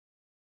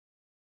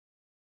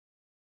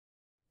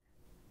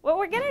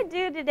we're going to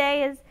do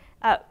today is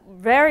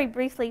very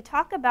briefly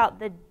talk about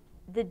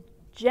the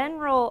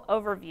general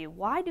overview.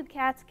 Why do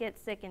cats get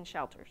sick in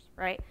shelters,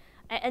 right?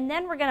 And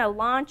then we're going to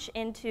launch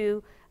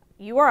into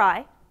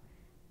URI,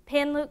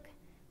 pan-luke,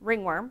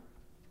 ringworm,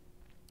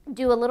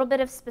 do a little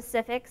bit of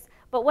specifics.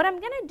 But what I'm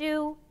going to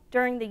do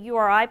during the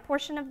URI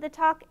portion of the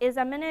talk is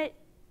I'm going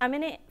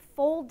to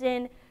fold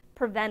in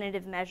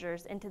preventative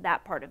measures into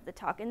that part of the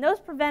talk. And those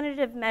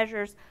preventative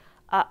measures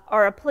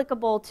are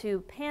applicable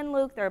to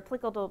pan-luke, they're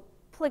applicable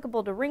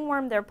to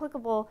ringworm, they're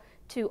applicable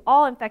to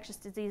all infectious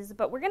diseases,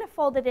 but we're going to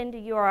fold it into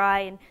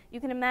URI, and you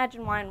can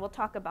imagine why, and we'll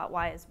talk about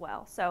why as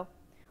well. So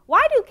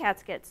why do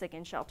cats get sick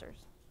in shelters,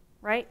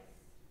 right?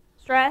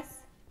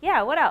 Stress.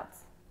 Yeah, what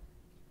else?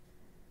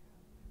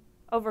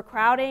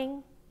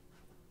 Overcrowding.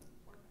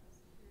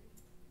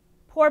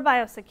 Poor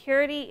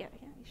biosecurity. Yeah,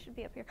 you should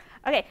be up here.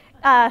 Okay.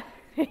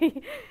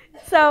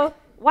 So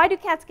why do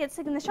cats get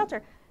sick in the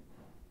shelter?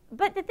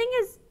 But the thing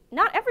is,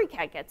 not every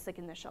cat gets sick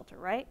in the shelter,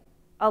 right?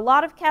 A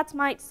lot of cats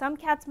might, some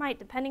cats might,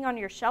 depending on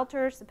your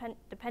shelters,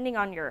 depending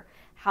on your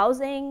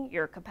housing,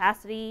 your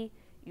capacity,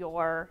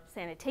 your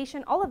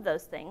sanitation, all of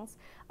those things.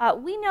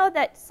 We know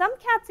that some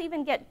cats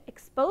even get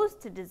exposed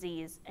to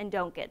disease and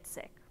don't get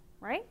sick,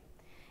 right?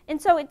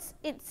 And so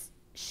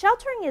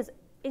sheltering is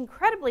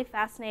incredibly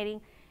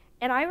fascinating.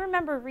 And I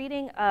remember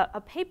reading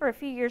a paper a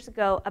few years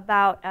ago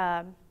about,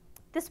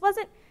 this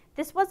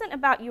wasn't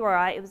about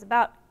URI, it was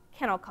about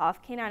kennel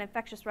cough, canine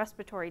infectious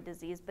respiratory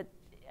disease,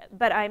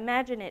 but I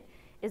imagine it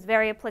is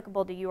very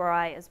applicable to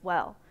URI as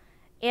well.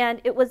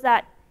 And it was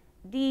that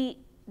the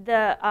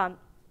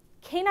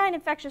canine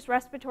infectious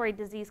respiratory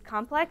disease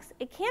complex,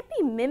 it can't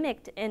be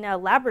mimicked in a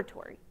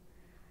laboratory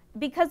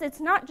because it's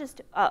not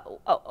just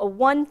a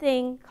one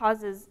thing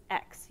causes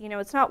X. You know,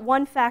 it's not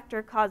one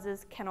factor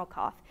causes kennel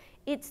cough.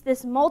 It's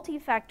this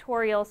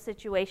multifactorial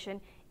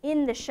situation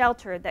in the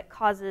shelter that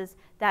causes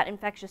that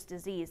infectious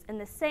disease. And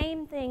the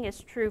same thing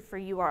is true for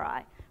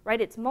URI,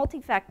 right? It's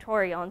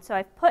multifactorial. And so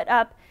I've put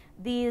up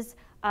these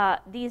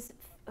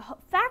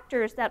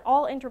factors that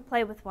all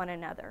interplay with one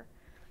another.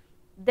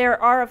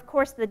 There are, of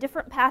course, the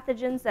different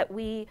pathogens that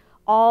we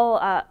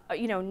all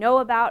know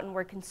about and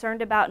we're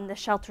concerned about in the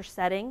shelter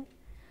setting.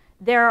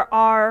 There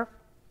are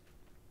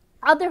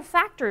other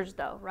factors,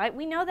 though, right?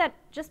 We know that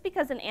just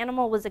because an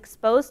animal was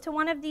exposed to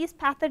one of these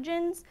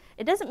pathogens,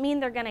 it doesn't mean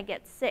they're going to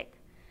get sick.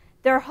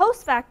 There are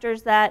host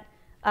factors that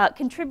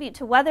contribute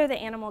to whether the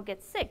animal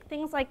gets sick,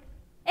 things like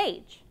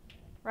age,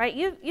 right?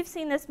 You've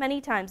seen this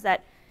many times,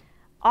 that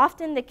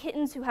often the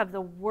kittens who have the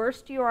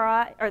worst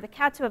URI, or the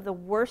cats who have the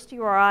worst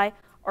URI,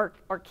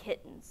 are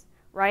kittens,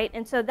 right?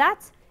 And so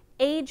that's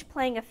age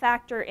playing a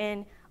factor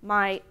in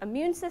my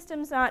immune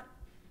system's not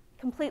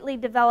completely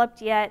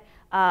developed yet,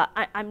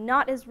 I'm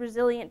not as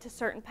resilient to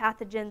certain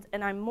pathogens,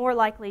 and I'm more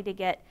likely to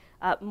get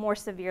more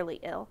severely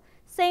ill.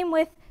 Same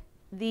with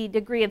the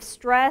degree of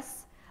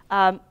stress,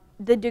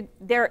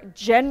 their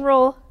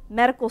general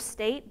medical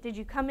state. Did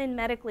you come in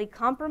medically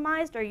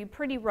compromised? Are you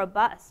pretty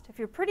robust? If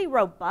you're pretty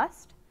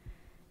robust,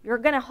 you're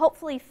going to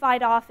hopefully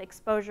fight off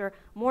exposure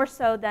more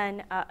so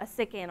than a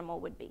sick animal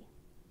would be.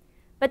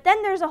 But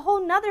then there's a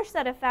whole nother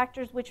set of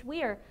factors which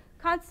we are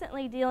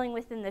constantly dealing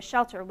with in the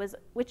shelter,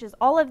 which is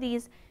all of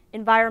these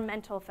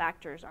environmental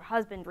factors, or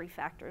husbandry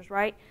factors,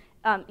 right?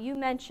 You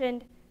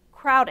mentioned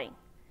crowding,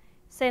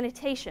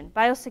 sanitation,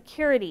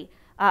 biosecurity.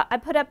 I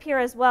put up here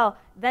as well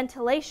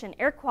ventilation,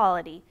 air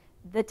quality,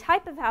 the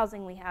type of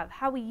housing we have,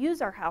 how we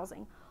use our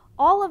housing.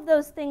 All of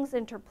those things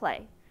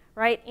interplay,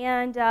 right?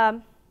 And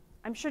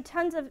I'm sure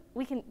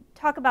we can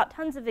talk about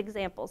tons of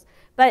examples,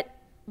 but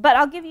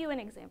I'll give you an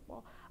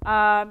example.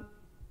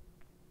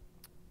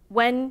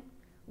 When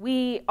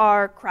we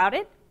are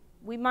crowded,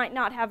 we might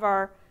not have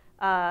our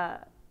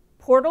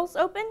portals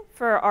open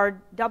for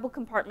our double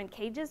compartment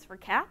cages for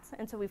cats,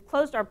 and so we've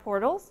closed our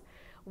portals,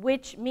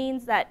 which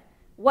means that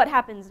what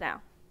happens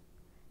now?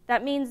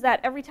 That means that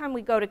every time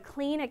we go to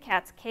clean a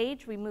cat's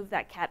cage, we move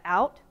that cat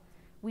out,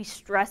 we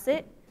stress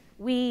it,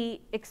 we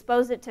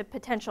expose it to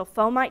potential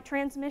fomite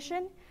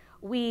transmission,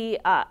 we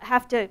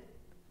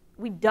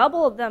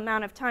double the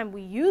amount of time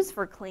we use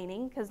for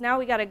cleaning, because now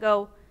we got to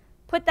go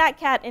put that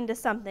cat into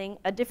something,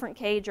 a different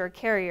cage or a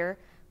carrier.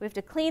 We have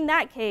to clean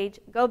that cage,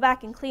 go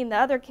back and clean the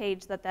other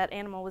cage that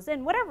animal was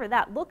in, whatever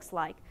that looks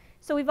like.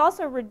 So we've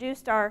also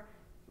reduced our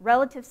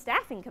relative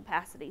staffing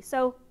capacity.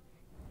 So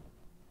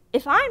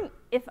if I'm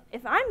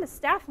a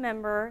staff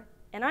member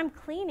and I'm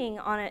cleaning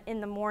on it in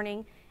the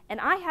morning, and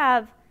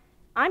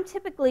I'm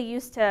typically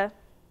used to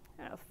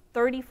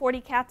 30,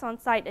 40 cats on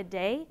site a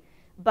day,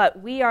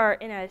 but we are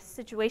in a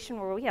situation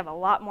where we have a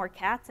lot more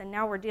cats, and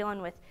now we're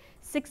dealing with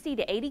 60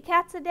 to 80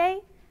 cats a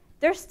day,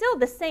 there's still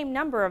the same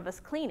number of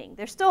us cleaning.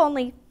 There's still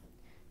only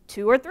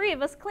 2 or 3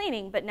 of us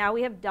cleaning, but now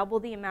we have double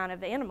the amount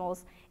of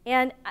animals.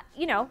 And,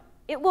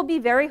 it will be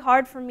very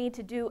hard for me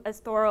to do as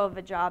thorough of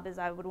a job as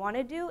I would want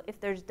to do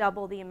if there's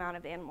double the amount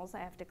of animals I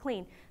have to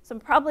clean. So I'm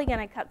probably going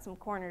to cut some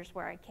corners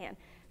where I can.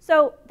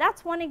 So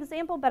that's one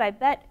example, but I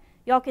bet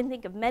y'all can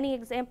think of many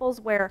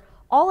examples where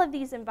all of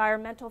these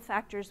environmental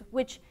factors,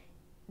 which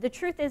the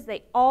truth is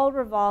they all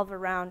revolve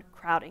around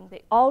crowding.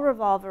 They all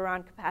revolve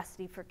around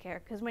capacity for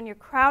care, because when you're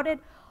crowded,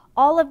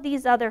 all of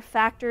these other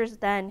factors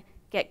then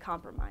get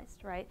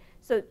compromised, right?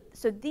 So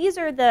these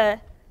are the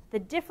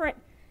different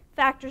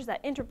factors that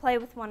interplay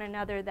with one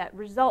another that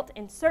result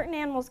in certain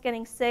animals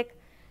getting sick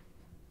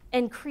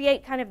and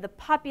create kind of the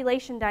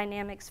population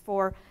dynamics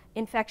for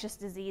infectious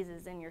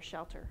diseases in your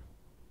shelter.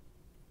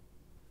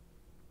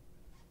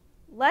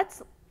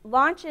 Let's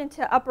launch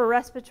into upper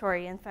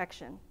respiratory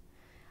infection.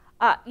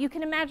 You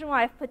can imagine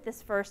why I've put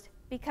this first,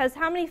 because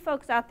how many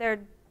folks out there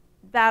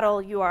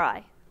battle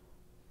URI?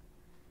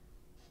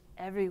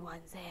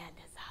 Everyone's hand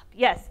is up.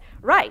 Yes,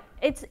 right.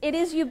 It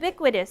is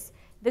ubiquitous.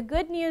 The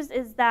good news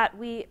is that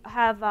we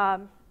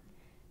have,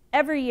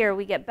 every year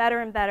we get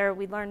better and better.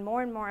 We learn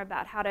more and more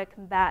about how to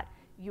combat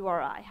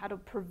URI, how to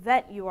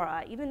prevent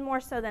URI, even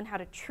more so than how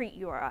to treat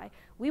URI.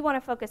 We want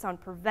to focus on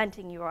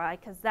preventing URI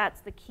because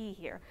that's the key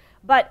here.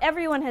 But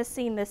everyone has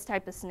seen this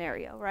type of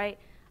scenario, right?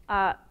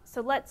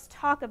 So let's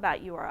talk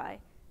about URI.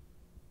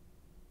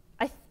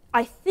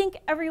 I think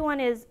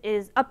everyone is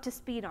up to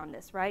speed on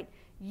this, right?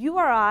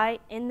 URI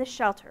in the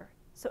shelter,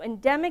 so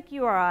endemic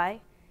URI,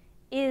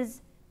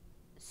 is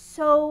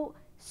so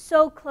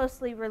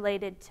closely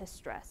related to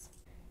stress.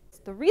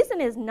 The reason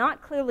is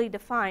not clearly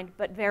defined,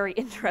 but very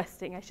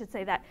interesting, I should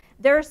say that.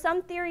 There are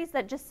some theories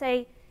that just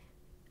say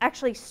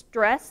actually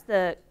stress,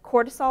 the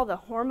cortisol, the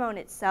hormone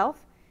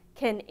itself,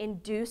 can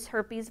induce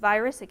herpes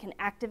virus. It can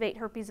activate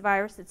herpes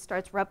virus. It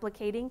starts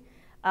replicating,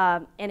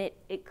 and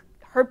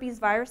herpes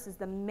virus is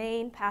the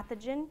main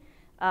pathogen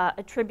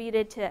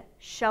attributed to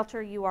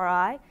shelter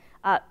URI.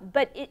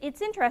 But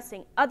it's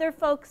interesting. Other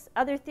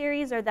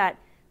theories are that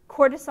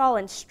cortisol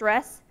and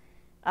stress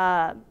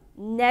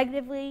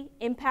negatively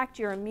impact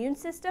your immune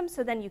system,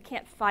 so then you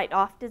can't fight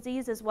off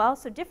disease as well.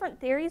 So different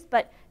theories,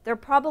 but they're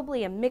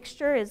probably a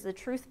mixture is the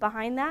truth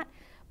behind that.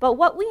 But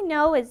what we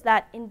know is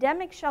that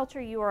endemic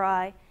shelter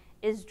URI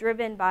is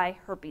driven by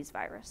herpes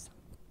virus.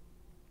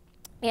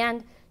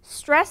 And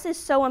stress is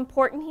so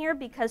important here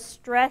because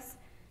stress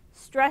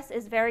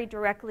is very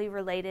directly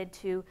related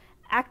to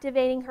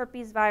activating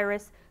herpes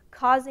virus,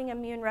 causing your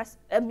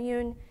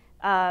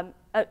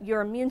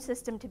immune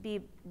system to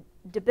be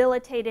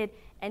debilitated,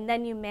 and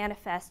then you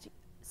manifest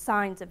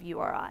signs of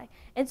URI.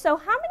 And so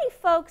how many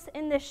folks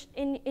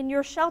in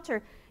your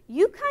shelter,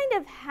 you kind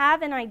of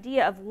have an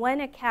idea of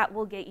when a cat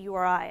will get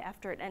URI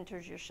after it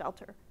enters your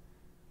shelter?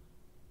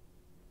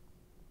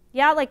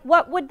 Yeah, like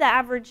what would the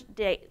average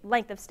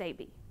length of stay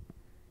be?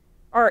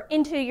 Or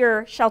into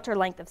your shelter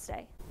length of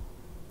stay?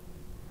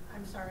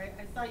 I'm sorry,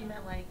 I thought you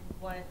meant like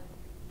what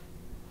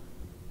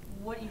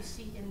you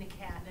see in the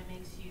cat that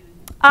makes you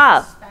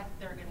suspect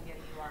they're going to get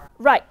a URI.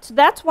 Right, so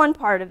that's one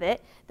part of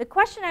it. The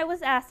question I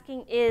was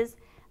asking is,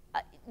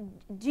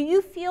 do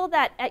you feel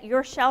that at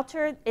your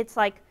shelter it's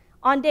like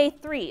on day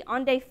 3,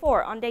 on day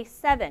 4, on day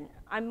 7,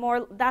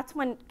 that's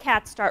when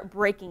cats start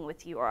breaking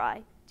with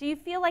URI? Do you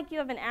feel like you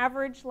have an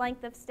average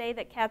length of stay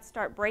that cats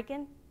start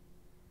breaking?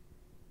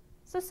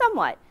 So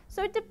somewhat.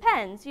 So it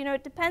depends. You know,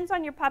 it depends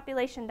on your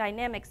population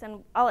dynamics,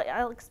 and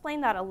I'll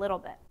explain that a little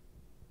bit.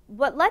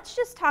 But let's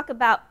just talk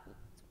about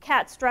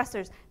cat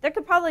stressors. There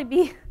could probably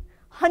be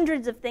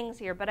hundreds of things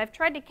here, but I've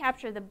tried to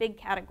capture the big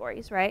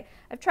categories, right?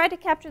 I've tried to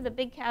capture the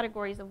big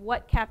categories of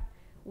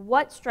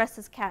what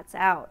stresses cats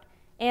out.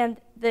 And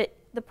the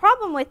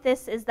problem with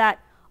this is that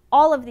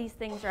all of these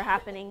things are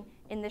happening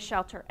in the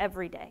shelter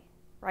every day,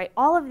 right?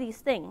 All of these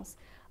things.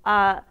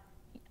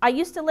 I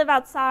used to live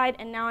outside,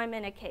 and now I'm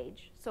in a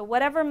cage. So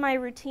whatever my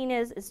routine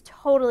is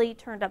totally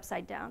turned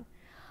upside down.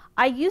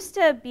 I used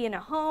to be in a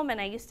home,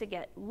 and I used to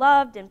get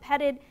loved and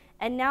petted,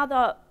 and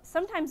now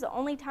sometimes the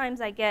only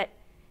times I get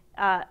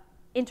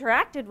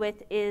interacted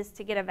with is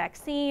to get a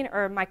vaccine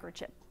or a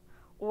microchip,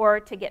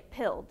 or to get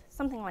pilled,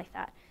 something like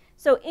that.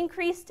 So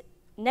increased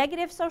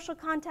negative social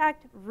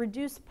contact,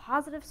 reduced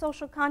positive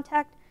social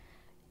contact.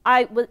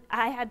 I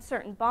had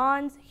certain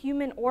bonds,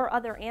 human or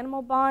other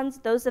animal bonds.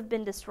 Those have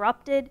been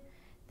disrupted.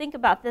 Think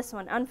about this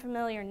one,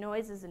 unfamiliar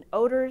noises and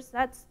odors.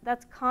 That's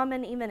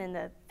common even in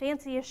the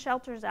fanciest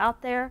shelters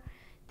out there.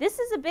 This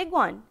is a big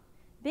one,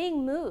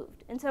 being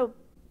moved. And so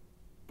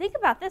think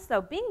about this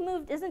though, being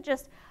moved isn't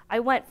just I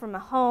went from a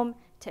home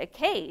to a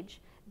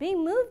cage.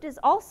 Being moved is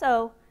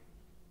also,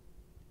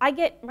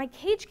 my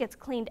cage gets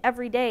cleaned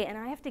every day and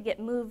I have to get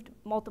moved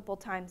multiple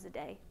times a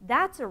day.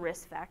 That's a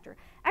risk factor.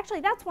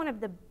 Actually, that's one of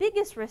the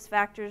biggest risk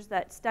factors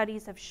that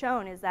studies have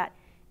shown, is that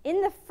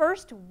in the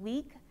first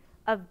week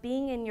of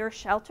being in your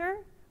shelter,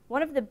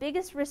 one of the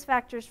biggest risk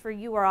factors for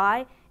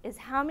URI is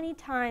how many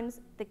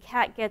times the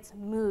cat gets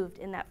moved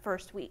in that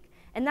first week.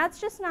 And that's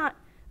just not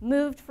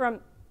moved from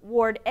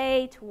ward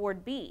A to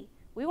ward B.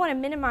 We want to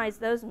minimize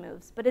those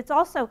moves, but it's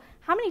also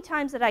how many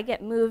times did I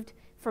get moved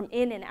from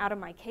in and out of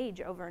my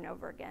cage over and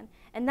over again.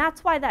 And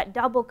that's why that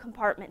double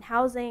compartment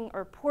housing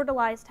or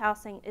portalized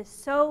housing is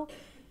so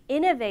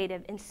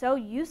innovative and so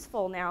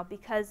useful now,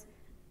 because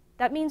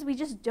that means we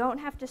just don't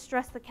have to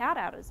stress the cat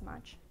out as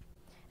much.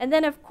 And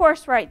then of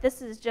course, right,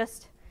 this is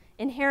just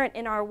inherent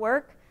in our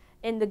work,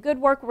 in the good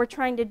work we're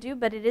trying to do,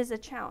 but it is a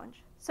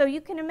challenge. So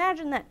you can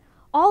imagine that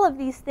all of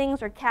these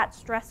things are cat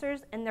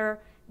stressors, and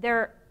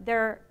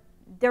they're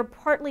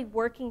partly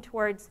working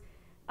towards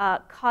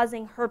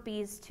causing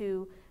herpes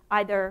to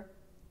either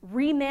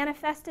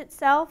remanifest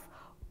itself,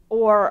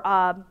 or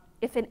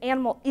if an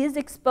animal is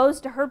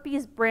exposed to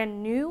herpes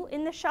brand new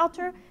in the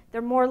shelter,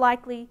 they're more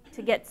likely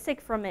to get sick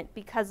from it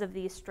because of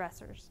these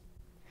stressors.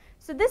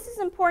 So this is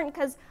important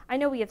because I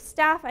know we have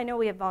staff, I know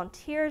we have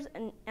volunteers,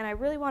 and I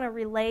really want to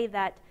relay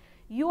that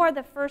you are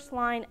the first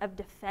line of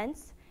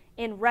defense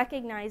in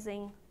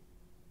recognizing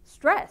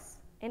stress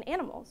in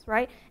animals,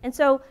 right? And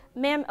so,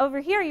 ma'am, over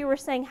here you were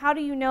saying, how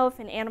do you know if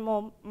an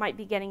animal might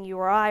be getting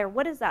URI, or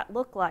what does that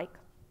look like?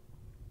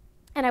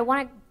 And I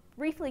want to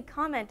briefly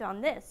comment on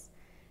this,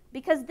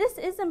 because this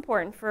is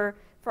important for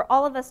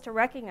all of us to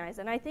recognize.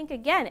 And I think,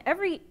 again,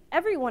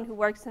 everyone who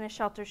works in a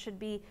shelter should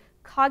be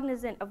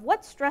cognizant of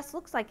what stress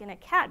looks like in a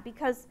cat,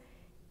 because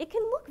it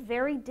can look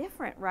very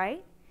different,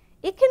 right?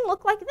 It can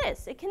look like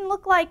this. It can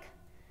look like,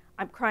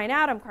 I'm crying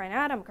out, I'm crying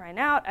out, I'm crying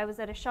out. I was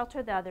at a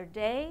shelter the other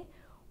day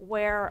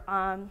where,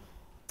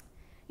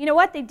 you know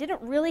what, they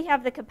didn't really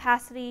have the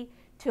capacity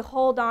to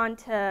hold on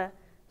to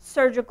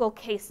surgical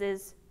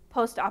cases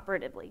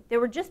post-operatively. They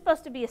were just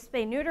supposed to be a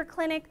spay-neuter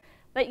clinic,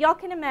 but y'all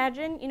can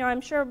imagine, you know,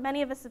 I'm sure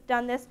many of us have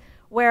done this,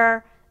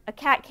 where a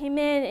cat came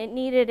in, it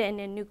needed an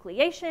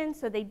enucleation,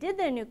 so they did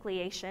the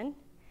enucleation,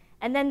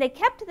 and then they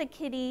kept the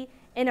kitty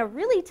in a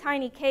really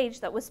tiny cage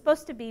that was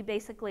supposed to be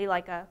basically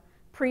like a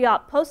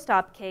pre-op,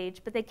 post-op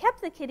cage, but they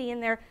kept the kitty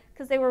in there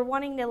because they were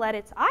wanting to let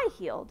its eye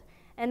healed.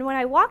 And when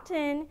I walked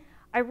in,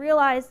 I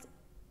realized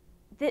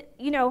that,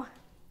 you know,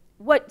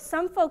 what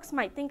some folks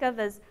might think of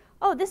as,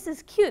 oh, this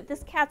is cute,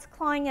 this cat's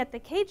clawing at the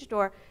cage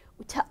door,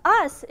 to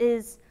us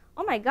is,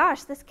 oh my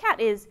gosh, this cat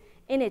is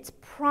in its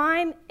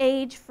prime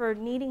age for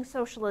needing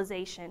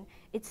socialization.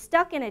 It's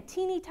stuck in a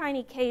teeny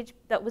tiny cage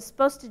that was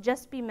supposed to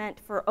just be meant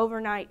for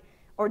overnight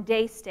or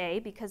day stay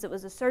because it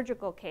was a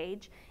surgical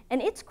cage,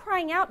 and it's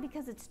crying out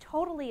because it's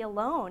totally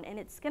alone, and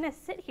it's going to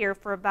sit here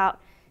for about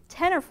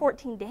 10 or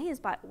 14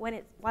 days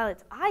while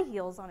its eye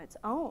heals on its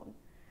own,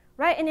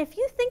 right? And if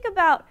you think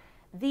about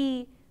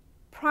the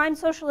prime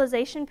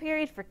socialization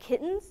period for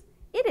kittens,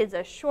 it is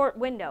a short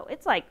window.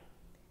 It's like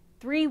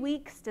 3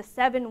 weeks to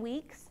 7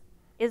 weeks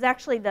is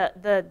actually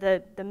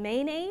the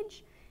main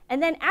age,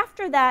 and then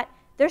after that,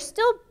 they're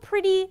still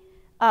pretty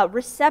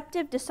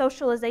receptive to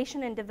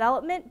socialization and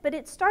development, but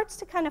it starts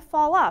to kind of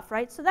fall off,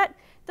 right? So that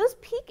those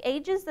peak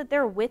ages that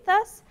they're with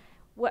us,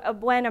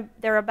 when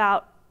they're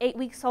about 8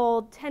 weeks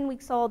old, 10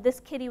 weeks old, this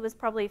kitty was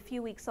probably a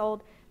few weeks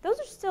old, those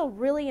are still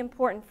really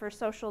important for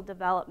social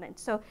development.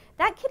 So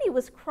that kitty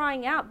was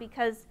crying out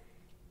because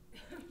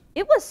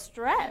it was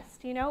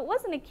stressed, you know, it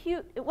wasn't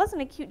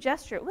a cute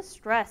gesture, it was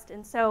stressed.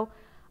 And so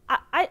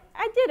I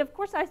did, of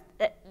course,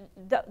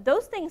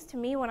 those things to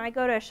me, when I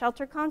go to a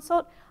shelter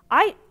consult,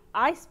 I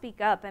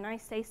speak up and I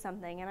say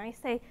something, and I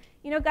say,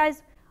 you know,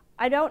 guys,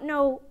 I don't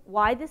know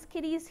why this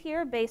kitty is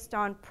here based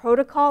on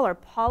protocol or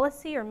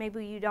policy, or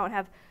maybe you don't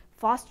have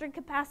fostering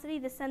capacity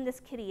to send this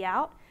kitty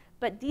out,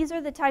 but these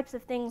are the types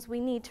of things we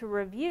need to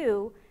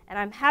review, and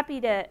I'm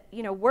happy to,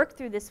 you know, work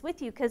through this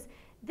with you, because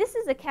this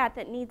is a cat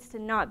that needs to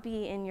not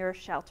be in your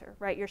shelter,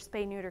 right, your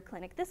spay-neuter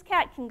clinic. This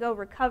cat can go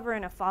recover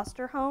in a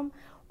foster home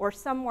or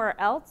somewhere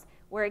else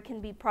where it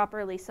can be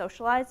properly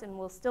socialized, and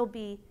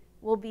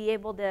we'll be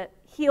able to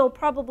heal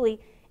probably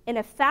in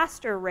a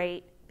faster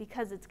rate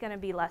because it's going to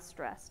be less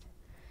stressed.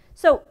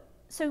 So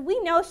we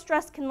know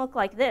stress can look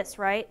like this,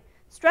 right?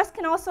 Stress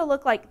can also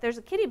look like, there's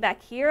a kitty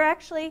back here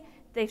actually,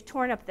 they've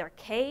torn up their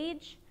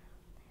cage.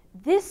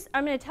 This,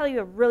 I'm going to tell you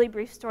a really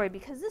brief story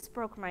because this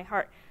broke my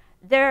heart.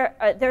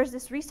 There's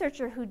this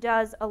researcher who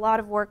does a lot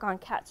of work on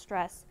cat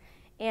stress,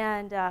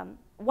 and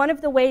one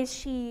of the ways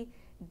she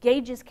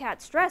gauges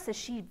cat stress is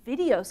she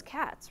videos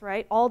cats,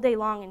 right, all day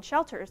long in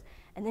shelters,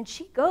 and then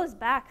she goes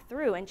back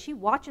through and she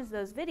watches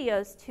those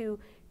videos to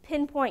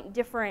pinpoint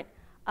different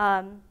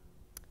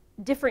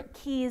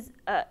keys,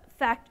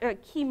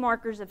 key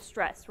markers of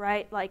stress,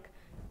 right, like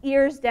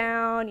ears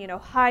down, you know,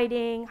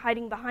 hiding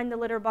behind the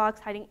litter box,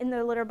 hiding in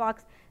the litter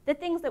box, the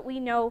things that we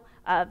know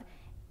of.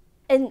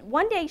 And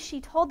one day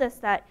she told us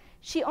that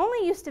she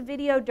only used to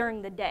video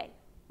during the day,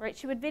 right?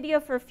 She would video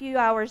for a few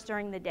hours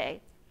during the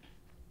day.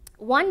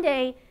 One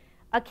day,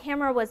 a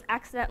camera was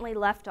accidentally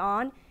left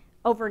on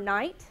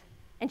overnight,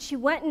 and she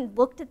went and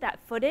looked at that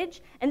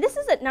footage. And this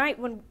is at night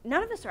when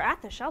none of us are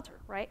at the shelter,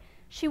 right?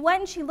 She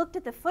went and she looked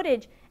at the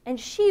footage, and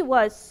she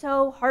was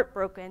so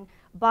heartbroken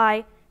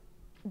by,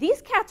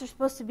 these cats are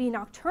supposed to be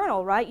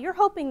nocturnal, right? You're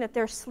hoping that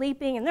they're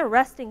sleeping and they're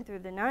resting through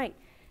the night.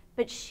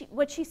 But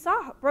what she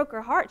saw broke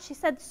her heart. She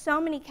said so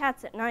many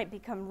cats at night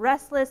become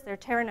restless, they're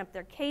tearing up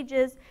their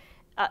cages,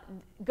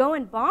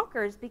 going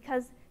bonkers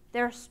because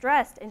they're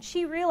stressed. And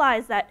she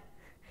realized that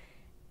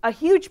a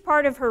huge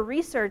part of her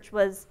research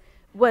was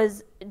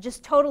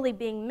just totally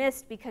being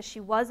missed because she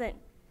wasn't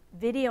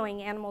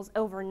videoing animals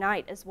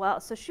overnight as well.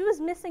 So she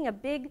was missing a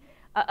big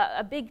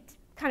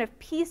kind of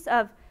piece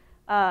of,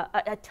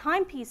 a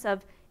timepiece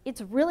of,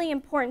 it's really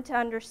important to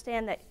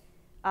understand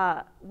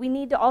that we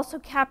need to also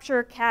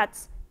capture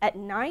cats at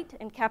night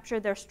and capture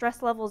their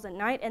stress levels at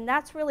night, and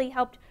that's really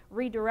helped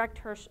redirect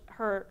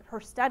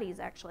her studies,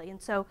 actually.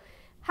 And so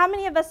how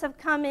many of us have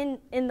come in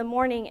the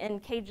morning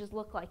and cages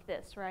look like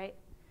this, right?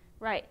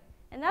 Right.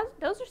 And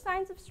those are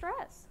signs of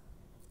stress.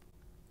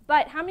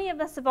 But how many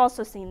of us have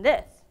also seen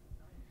this?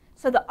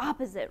 So the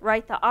opposite,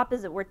 right? The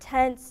opposite. We're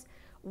tense.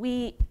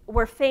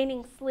 We're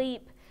feigning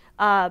sleep.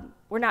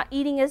 We're not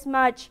eating as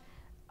much.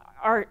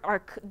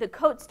 The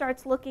coat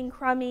starts looking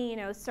crummy,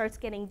 starts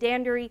getting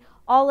dandery,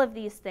 all of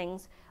these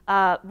things.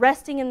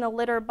 Resting in the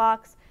litter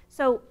box.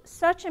 So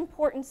such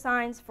important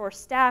signs for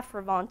staff,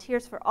 for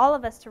volunteers, for all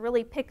of us to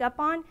really pick up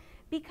on,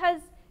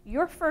 because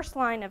you're first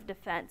line of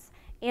defense.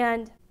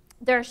 And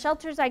there are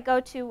shelters I go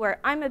to where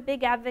I'm a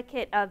big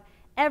advocate of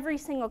every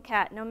single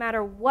cat, no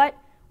matter what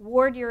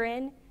ward you're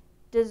in,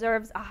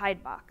 deserves a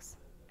hide box.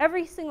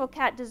 Every single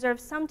cat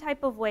deserves some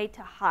type of way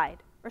to hide,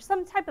 or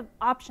some type of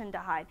option to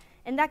hide.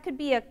 And that could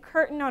be a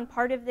curtain on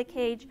part of the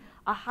cage,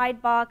 a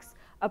hide box,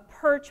 a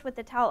perch with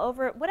a towel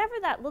over it, whatever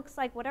that looks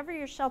like, whatever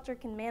your shelter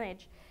can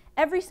manage.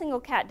 Every single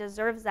cat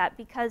deserves that,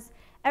 because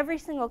every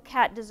single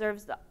cat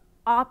deserves the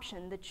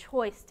option, the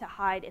choice to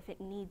hide if it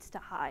needs to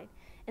hide.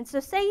 And so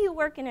say you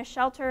work in a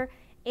shelter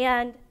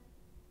and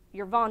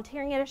you're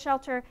volunteering at a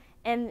shelter,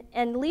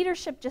 and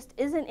leadership just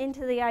isn't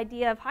into the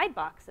idea of hide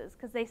boxes,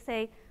 because they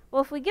say,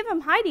 well, if we give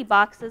them hidey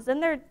boxes, then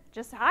they're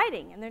just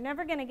hiding and they're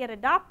never going to get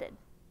adopted.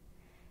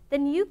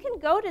 Then you can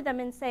go to them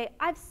and say,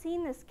 I've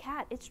seen this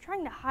cat. It's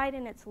trying to hide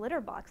in its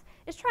litter box.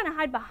 It's trying to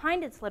hide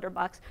behind its litter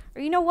box.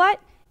 Or you know what?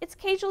 Its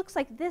cage looks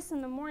like this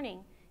in the morning.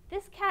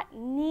 This cat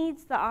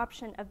needs the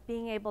option of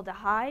being able to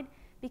hide,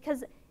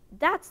 because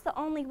that's the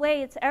only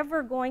way it's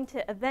ever going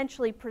to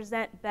eventually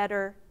present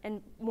better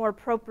and more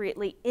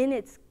appropriately in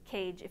its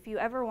cage if you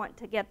ever want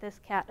to get this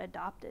cat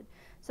adopted.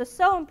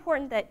 So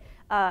important that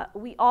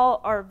we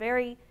all are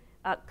very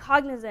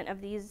cognizant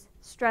of these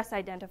stress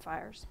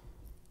identifiers.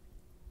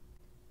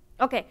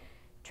 Okay,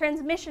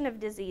 transmission of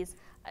disease.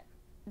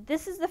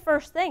 This is the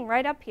first thing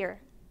right up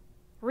here.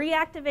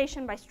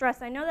 Reactivation by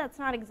stress. I know that's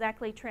not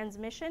exactly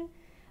transmission,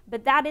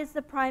 but that is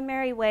the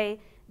primary way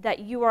that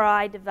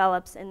URI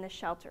develops in the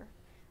shelter.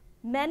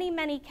 Many,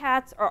 many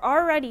cats are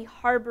already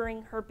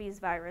harboring herpes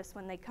virus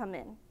when they come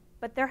in,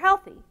 but they're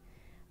healthy.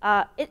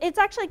 It's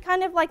actually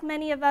kind of like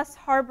many of us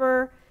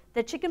harbor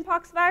the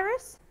chickenpox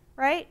virus,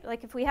 right?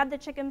 Like if we had the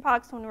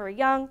chickenpox when we were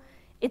young,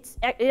 it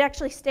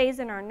actually stays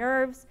in our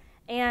nerves,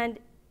 and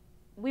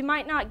we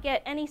might not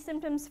get any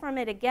symptoms from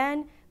it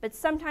again, but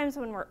sometimes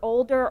when we're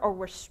older or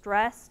we're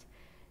stressed,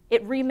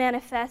 it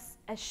remanifests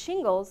as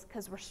shingles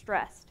because we're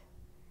stressed.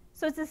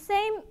 So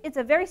it's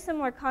a very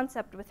similar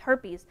concept with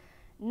herpes.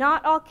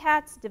 Not all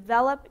cats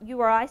develop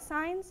URI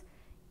signs,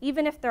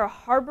 even if they're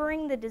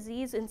harboring the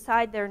disease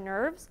inside their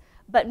nerves,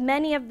 but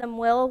many of them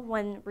will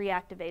when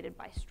reactivated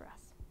by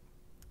stress.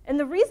 And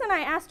the reason I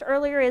asked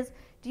earlier is,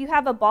 do you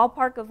have a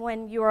ballpark of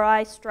when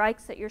URI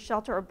strikes at your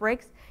shelter or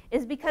breaks,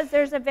 is because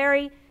there's a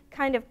very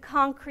kind of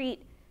concrete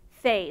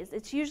phase.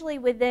 It's usually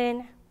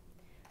within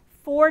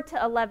 4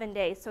 to 11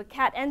 days. So a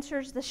cat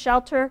enters the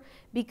shelter,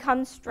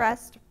 becomes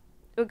stressed,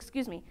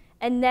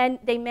 and then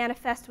they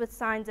manifest with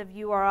signs of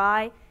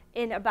URI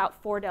in about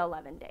 4 to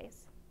 11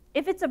 days.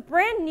 If it's a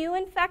brand new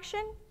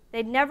infection,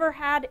 they'd never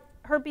had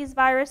herpes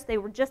virus, they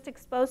were just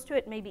exposed to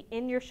it maybe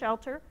in your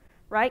shelter,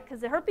 right?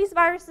 Because the herpes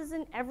virus is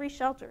in every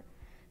shelter.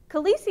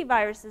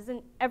 Calicivirus is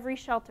in every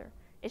shelter.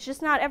 It's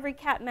just not every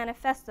cat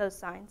manifests those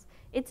signs.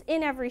 It's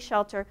in every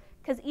shelter,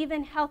 because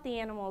even healthy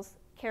animals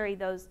carry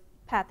those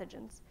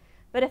pathogens.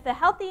 But if the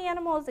healthy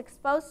animal is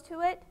exposed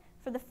to it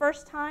for the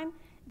first time,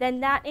 then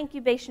that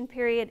incubation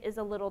period is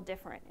a little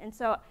different. And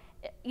so,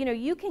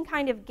 you can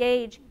kind of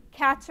gauge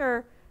cats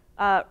are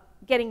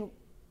getting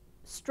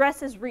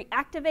stress is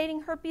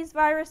reactivating herpes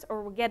virus,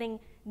 or we're getting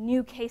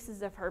new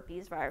cases of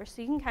herpes virus.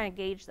 So you can kind of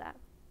gauge that.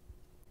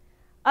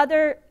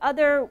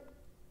 Other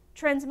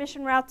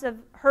transmission routes of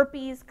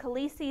herpes,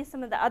 calici,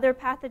 some of the other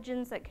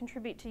pathogens that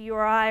contribute to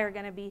URI are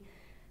going to be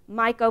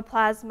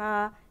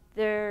mycoplasma.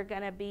 They're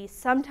going to be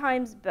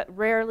sometimes, but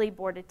rarely,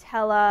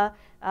 bordetella.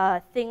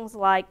 Things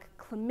like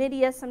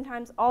chlamydia,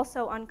 sometimes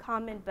also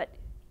uncommon, but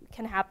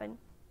can happen.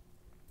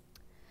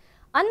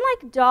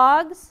 Unlike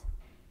dogs,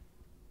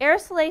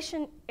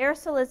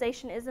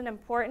 aerosolization isn't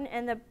important,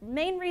 and the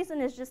main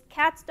reason is just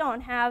cats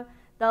don't have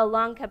the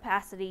lung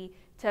capacity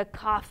to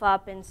cough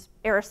up and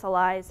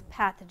aerosolize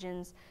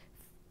pathogens.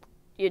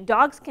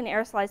 Dogs can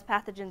aerosolize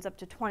pathogens up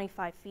to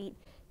 25 feet.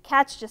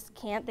 Cats just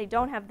can't. They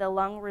don't have the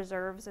lung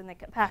reserves and the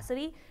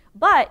capacity.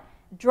 But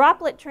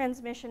droplet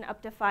transmission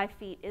up to 5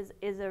 feet is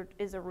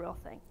a real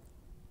thing.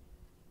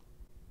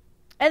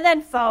 And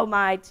then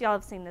fomites. Y'all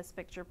have seen this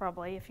picture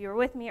probably if you were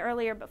with me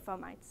earlier, but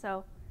fomites.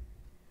 So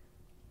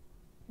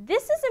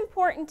this is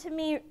important to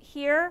me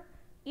here.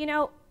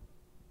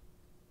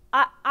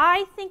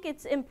 I think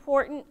it's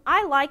important.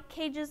 I like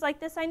cages like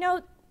this. I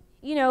know,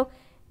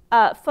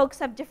 folks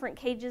have different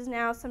cages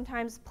now,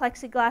 sometimes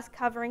plexiglass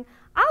covering.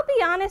 I'll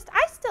be honest,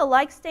 I still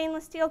like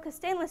stainless steel, because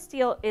stainless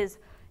steel is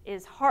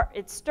hard,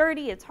 it's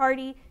sturdy, it's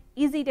hardy,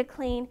 easy to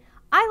clean.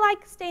 I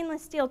like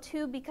stainless steel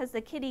too because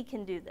the kitty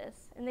can do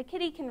this. And the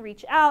kitty can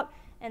reach out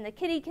and the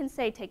kitty can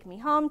say, take me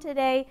home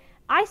today.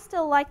 I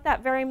still like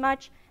that very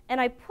much. And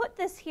I put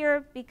this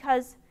here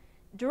because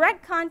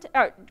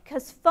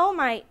because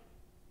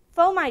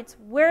fomites,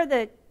 we're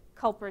the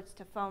culprits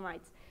to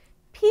fomites.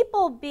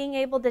 People being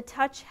able to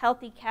touch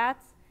healthy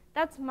cats,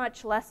 that's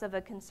much less of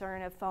a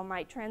concern of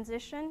fomite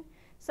transition.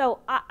 So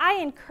I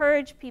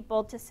encourage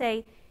people to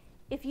say,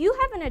 if you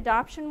have an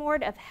adoption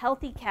ward of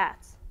healthy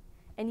cats,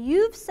 and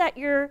you've set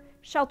your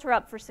shelter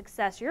up for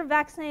success, you're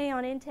vaccinating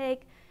on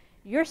intake,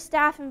 your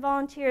staff and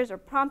volunteers are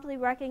promptly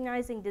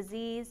recognizing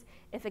disease.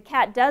 If a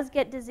cat does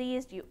get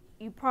diseased,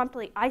 you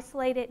promptly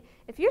isolate it.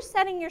 If you're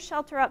setting your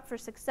shelter up for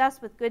success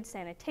with good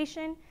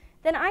sanitation,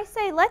 then I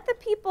say let the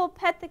people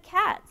pet the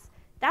cats.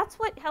 That's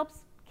what helps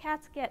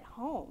cats get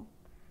home,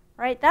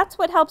 right? That's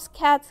what helps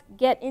cats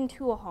get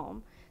into a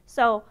home.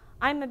 So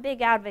I'm a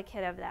big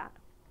advocate of that.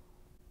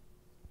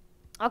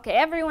 Okay,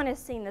 everyone has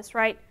seen this,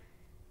 right?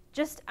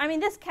 I mean,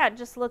 this cat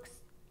just looks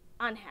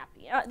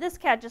unhappy. This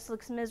cat just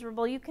looks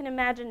miserable. You can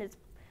imagine it's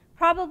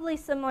probably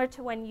similar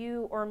to when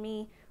you or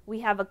me, we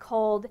have a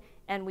cold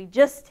and we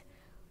just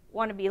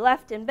want to be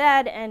left in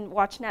bed and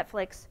watch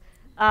Netflix.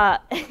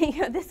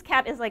 You know, this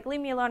cat is like,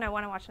 leave me alone, I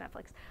want to watch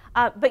Netflix.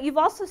 But you've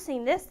also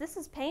seen this. This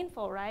is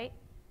painful, right?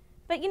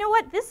 But you know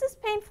what? This is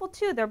painful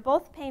too. They're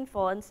both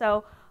painful. And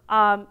so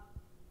all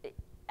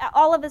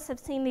of us have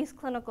seen these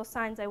clinical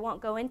signs. I won't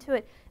go into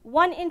it.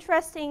 One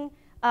interesting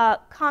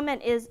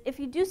comment is if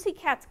you do see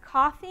cats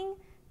coughing,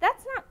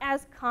 that's not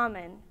as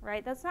common,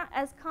 right? That's not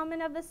as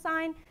common of a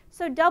sign.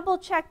 So double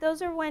check.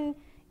 Those are when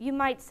you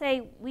might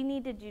say we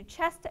need to do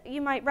chest.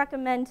 You might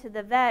recommend to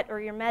the vet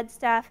or your med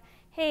staff,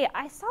 hey,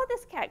 I saw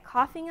this cat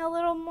coughing a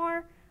little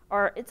more,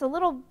 or it's a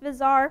little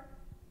bizarre.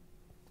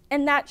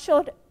 And that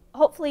should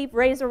hopefully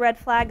raise a red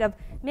flag of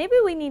maybe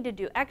we need to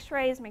do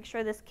x-rays, make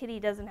sure this kitty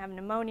doesn't have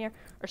pneumonia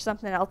or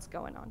something else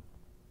going on.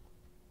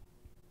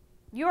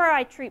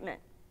 URI treatment.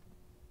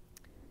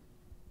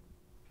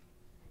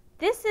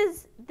 This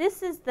is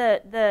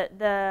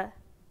the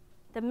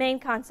main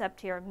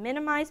concept here,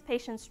 minimize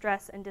patient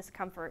stress and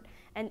discomfort.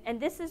 And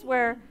this is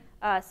where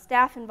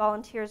staff and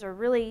volunteers are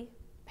really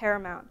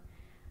paramount.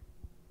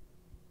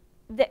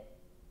 The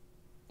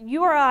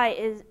URI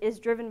is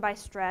driven by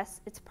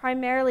stress. It's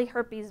primarily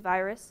herpes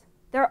virus.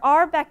 There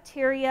are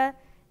bacteria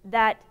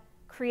that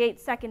create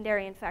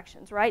secondary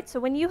infections, right? So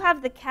when you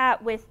have the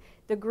cat with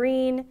the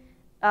green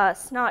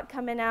snot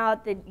coming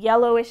out, the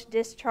yellowish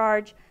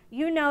discharge,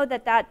 you know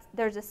that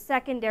there's a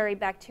secondary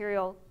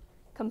bacterial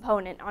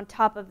component on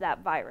top of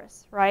that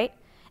virus, right?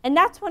 And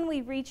that's when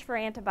we reach for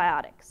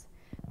antibiotics.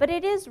 But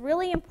it is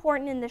really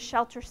important in the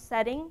shelter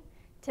setting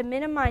to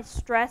minimize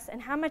stress and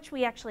how much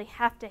we actually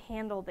have to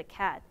handle the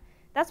cat.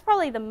 That's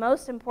probably the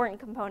most important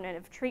component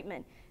of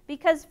treatment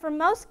because for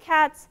most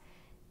cats,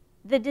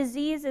 the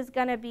disease is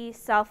going to be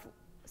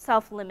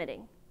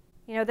self-limiting.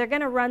 You know, they're going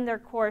to run their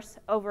course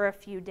over a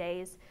few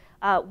days.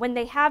 When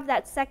they have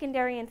that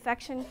secondary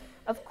infection,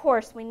 of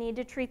course, we need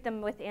to treat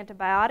them with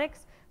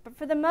antibiotics. But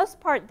for the most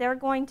part, they're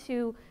going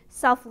to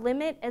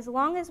self-limit as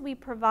long as we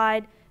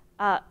provide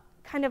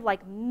kind of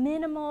like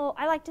minimal,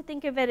 I like to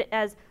think of it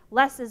as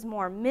less is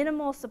more,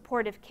 minimal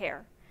supportive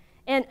care.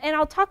 And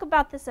I'll talk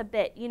about this a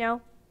bit, you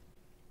know.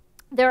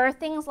 There are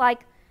things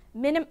like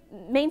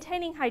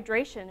maintaining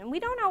hydration, and we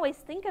don't always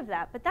think of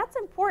that, but that's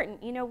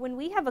important. You know, when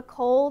we have a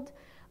cold,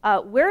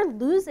 we're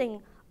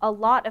losing a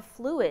lot of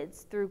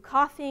fluids through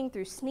coughing,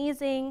 through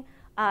sneezing,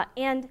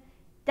 and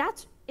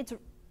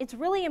it's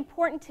really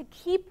important to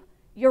keep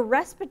your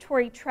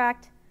respiratory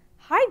tract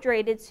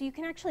hydrated so you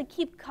can actually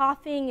keep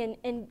coughing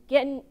and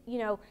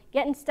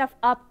getting stuff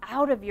up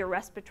out of your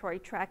respiratory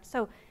tract.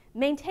 So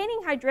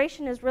maintaining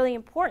hydration is really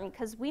important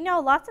because we know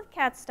lots of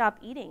cats stop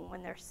eating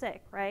when they're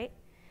sick, right?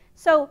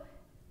 So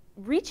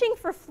reaching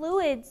for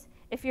fluids,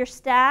 if you're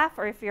staff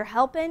or if you're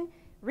helping,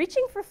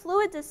 reaching for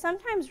fluids is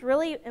sometimes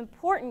really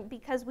important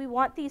because we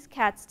want these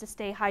cats to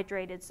stay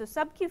hydrated. So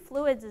sub-Q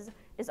fluids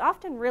is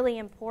often really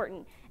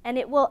important, and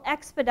it will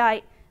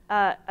expedite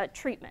a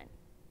treatment.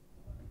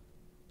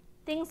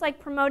 Things like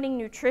promoting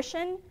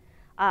nutrition,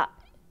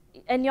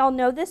 and y'all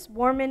know this,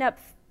 warming up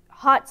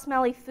hot,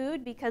 smelly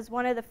food, because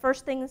one of the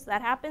first things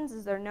that happens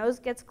is their nose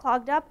gets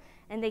clogged up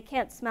and they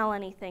can't smell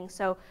anything.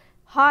 So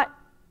hot,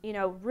 you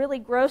know, really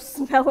gross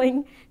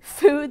smelling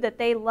food that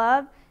they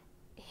love,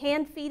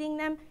 hand feeding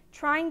them,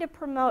 trying to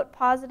promote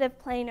positive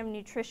plane of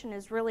nutrition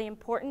is really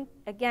important,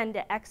 again,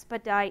 to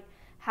expedite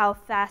how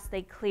fast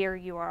they clear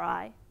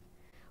URI.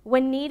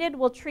 When needed,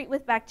 we'll treat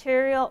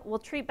bacterial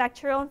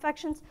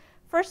infections.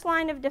 First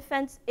line of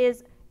defense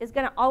is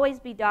going to always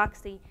be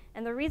doxy.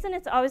 And the reason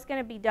it's always going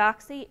to be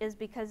doxy is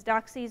because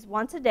doxy is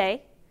once a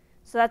day,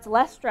 so that's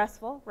less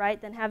stressful,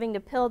 right, than having to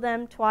pill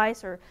them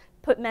twice or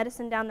put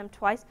medicine down them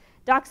twice.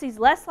 Doxy is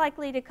less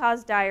likely to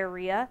cause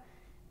diarrhea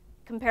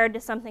compared to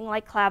something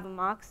like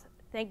Clavamox,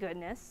 thank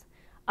goodness.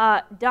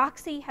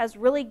 Doxy has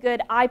really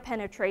good eye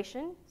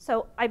penetration.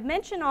 So I've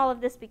mentioned all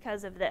of this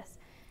because of this.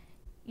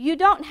 You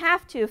don't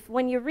have to,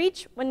 when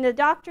the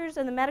doctors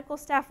and the medical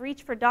staff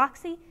reach for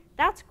doxy,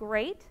 that's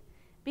great.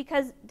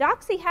 because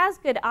doxy has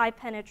good eye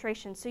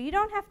penetration, so you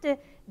don't have to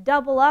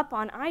double up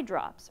on eye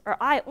drops or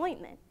eye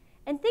ointment.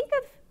 And think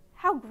of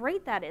how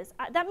great that is.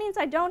 That means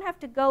I don't have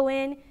to go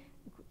in,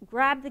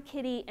 grab the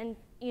kitty, and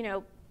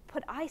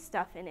put eye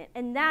stuff in it.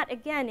 And that,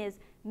 again, is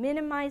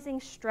minimizing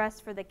stress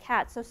for the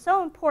cat.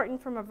 So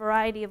important from a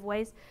variety of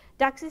ways.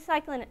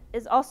 Doxycycline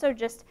is also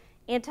just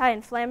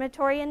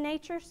anti-inflammatory in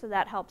nature, so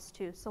that helps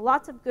too. So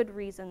lots of good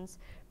reasons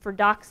for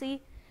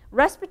doxy.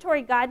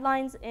 Respiratory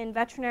guidelines in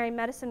veterinary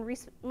medicine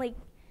recently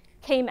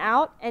came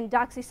out, and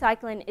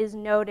doxycycline is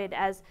noted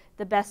as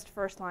the best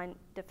first-line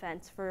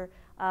defense for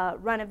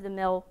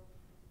run-of-the-mill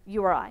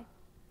URI.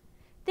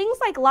 Things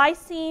like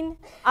lysine,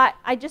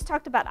 I just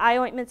talked about eye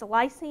ointments.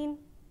 Lysine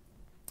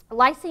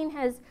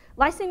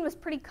was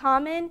pretty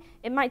common.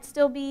 It might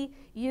still be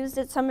used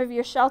at some of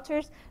your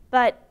shelters,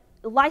 but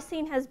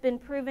lysine has been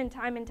proven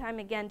time and time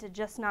again to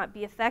just not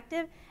be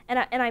effective. And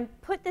I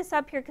put this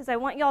up here because I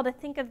want you all to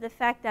think of the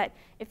fact that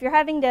if you're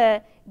having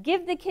to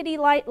give the kitty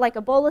like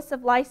a bolus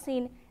of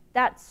lysine,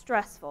 that's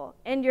stressful.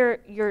 And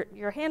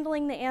you're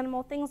handling the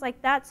animal, things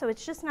like that, so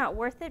it's just not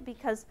worth it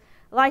because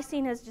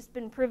lysine has just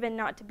been proven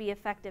not to be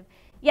effective.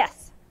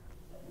 Yes?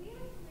 So we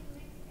actually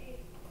mix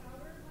a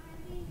powdered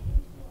lysine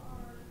into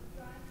our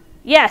dry food.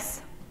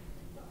 Yes.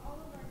 So all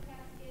of our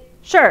cats get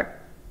Sure.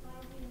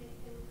 lysine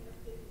mixed in with their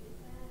food. Is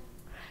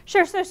that?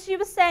 Sure, so she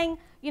was saying,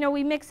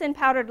 we mix in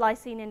powdered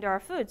lysine into our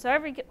food, so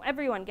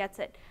everyone gets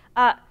it.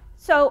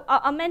 So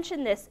I'll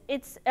mention this.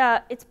 It's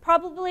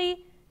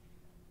probably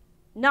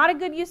not a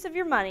good use of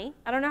your money.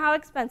 I don't know how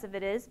expensive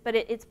it is, but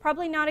it's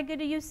probably not a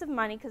good use of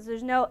money because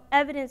there's no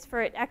evidence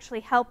for it actually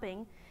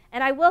helping.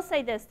 And I will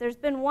say this, there's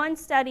been one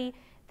study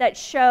that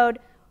showed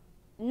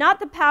not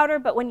the powder,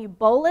 but when you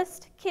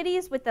bolused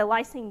kitties with the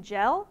lysine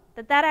gel,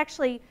 that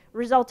actually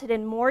resulted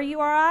in more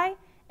URI.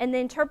 And the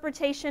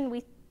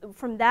interpretation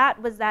from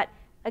that was that,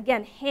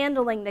 again,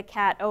 handling the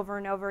cat over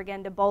and over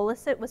again to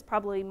bolus it was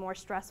probably more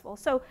stressful.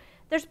 So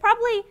there's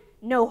probably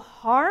no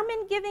harm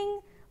in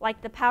giving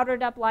like the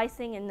powdered up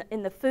lysine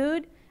in the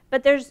food,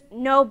 but there's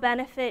no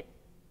benefit.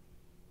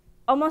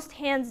 Almost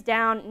hands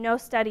down, no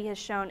study has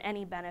shown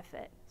any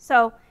benefit.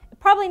 So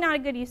probably not a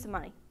good use of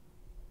money.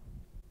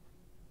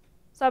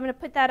 So I'm going to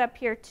put that up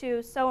here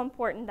too. So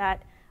important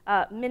that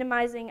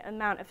minimizing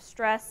amount of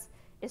stress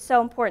is so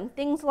important.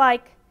 Things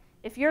like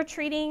if you're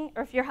treating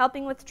or if you're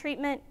helping with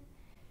treatment,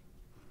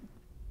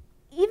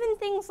 even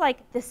things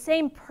like the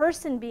same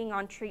person being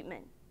on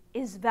treatment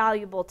is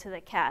valuable to the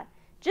cat.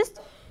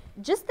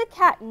 Just the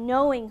cat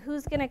knowing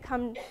who's going to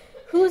come,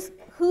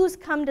 who's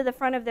come to the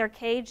front of their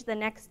cage the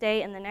next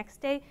day and the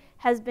next day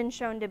has been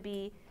shown to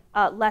be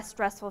less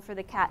stressful for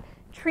the cat.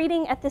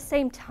 Treating at the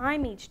same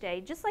time each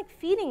day, just like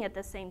feeding at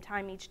the same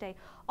time each day.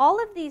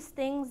 All of these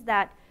things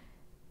that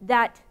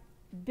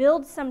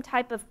build some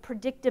type of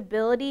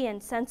predictability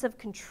and sense of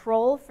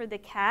control for the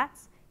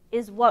cats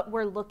is what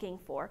we're looking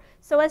for.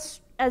 So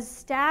as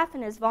staff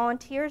and as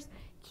volunteers,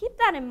 keep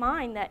that in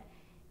mind that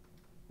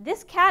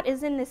this cat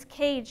is in this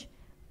cage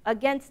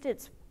against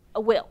its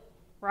will,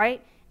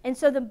 right? And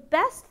so the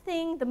best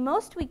thing, the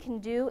most we can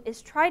do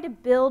is try to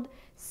build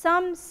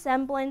some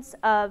semblance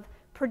of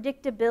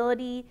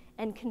predictability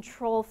and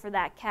control for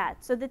that cat.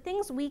 So the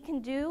things we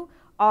can do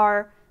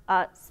are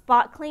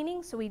spot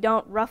cleaning so we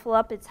don't ruffle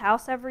up its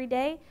house every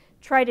day,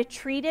 try to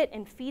treat it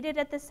and feed it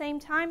at the same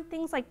time,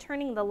 things like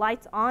turning the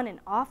lights on and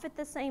off at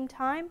the same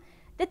time,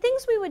 the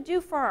things we would do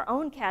for our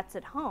own cats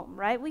at home,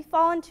 right? We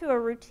fall into a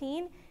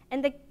routine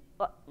and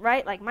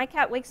right? Like my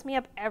cat wakes me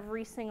up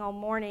every single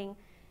morning.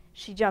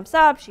 She jumps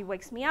up, she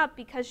wakes me up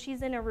because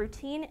she's in a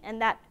routine,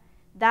 and that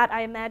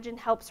I imagine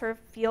helps her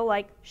feel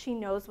like she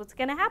knows what's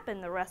going to happen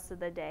the rest of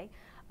the day.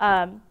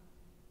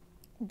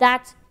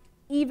 That's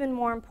even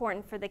more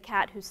important for the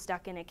cat who's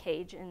stuck in a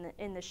cage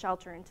in the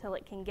shelter until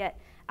it can get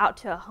out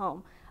to a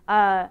home.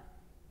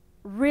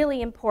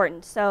 Really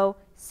important. So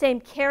same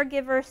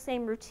caregiver,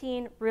 same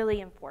routine,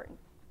 really important.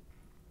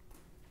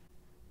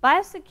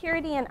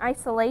 Biosecurity and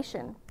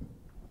isolation.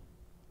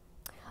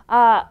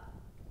 I'm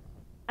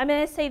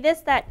going to say this,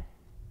 that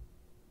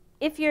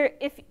if you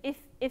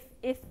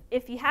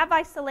have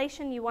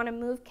isolation, you want to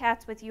move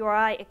cats with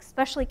URI,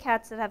 especially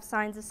cats that have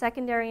signs of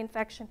secondary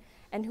infection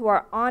and who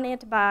are on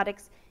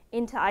antibiotics,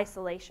 into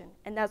isolation.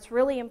 And that's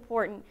really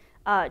important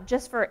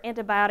just for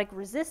antibiotic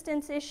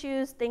resistance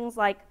issues. Things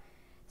like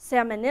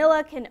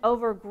salmonella can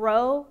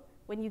overgrow.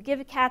 When you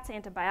give cats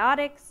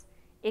antibiotics,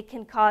 it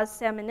can cause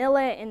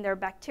salmonella in their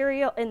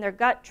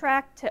gut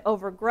tract to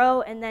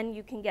overgrow, and then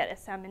you can get a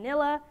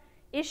salmonella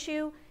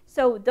issue.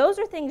 So those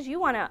are things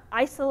you want to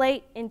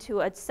isolate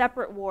into a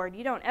separate ward.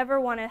 You don't ever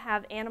want to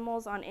have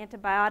animals on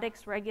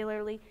antibiotics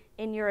regularly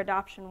in your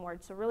adoption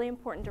ward. So really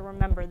important to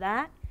remember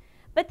that.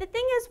 But the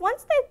thing is,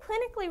 once they've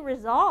clinically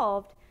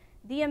resolved,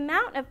 the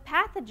amount of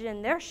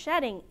pathogen they're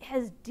shedding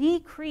has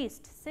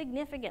decreased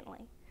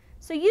significantly.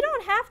 So you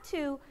don't have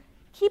to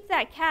keep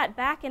that cat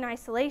back in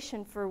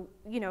isolation for,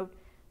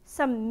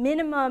 some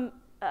minimum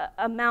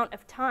amount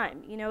of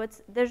time.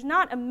 There's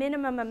not a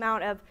minimum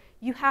amount of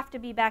you have to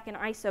be back in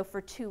ISO for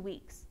 2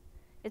 weeks.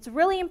 It's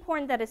really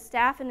important that as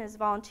staff and as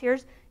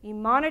volunteers, you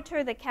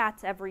monitor the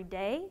cats every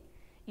day.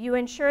 You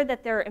ensure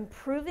that they're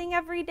improving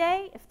every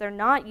day. If they're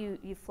not,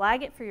 you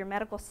flag it for your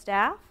medical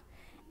staff.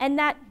 And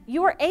that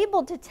you're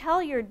able to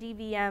tell your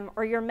DVM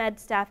or your med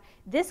staff,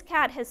 this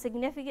cat has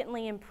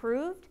significantly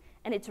improved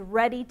and it's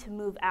ready to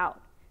move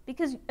out.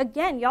 Because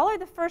again, y'all are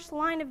the first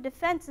line of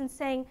defense in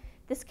saying,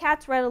 this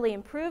cat's readily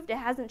improved, it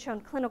hasn't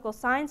shown clinical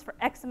signs for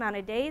X amount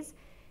of days.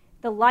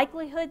 The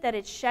likelihood that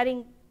it's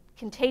shedding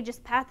contagious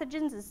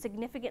pathogens is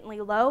significantly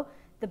low.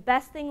 The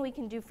best thing we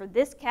can do for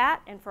this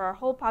cat and for our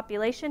whole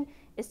population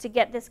is to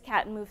get this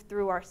cat moved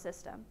through our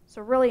system.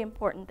 So really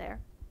important there.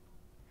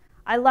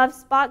 I love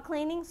spot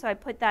cleaning, so I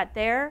put that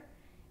there.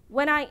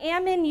 When I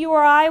am in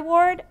URI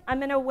ward, I'm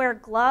going to wear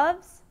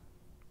gloves.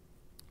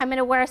 I'm going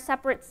to wear a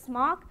separate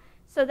smock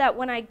so that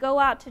when I go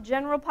out to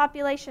general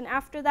population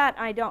after that,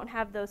 I don't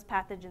have those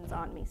pathogens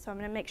on me. So I'm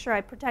going to make sure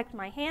I protect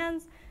my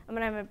hands. I'm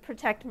going to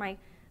protect my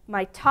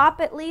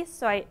top at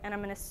least, and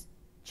I'm going to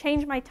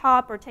change my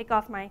top or take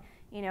off my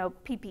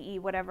PPE,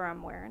 whatever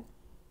I'm wearing.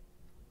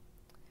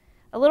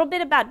 A little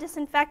bit about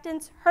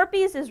disinfectants.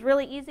 Herpes is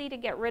really easy to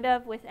get rid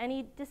of with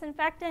any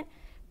disinfectant.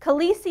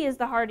 Caleci is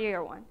the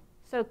hardier one.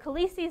 So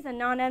Caleci is a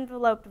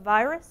non-enveloped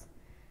virus.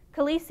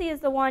 Caleci is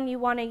the one you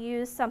want to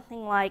use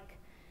something like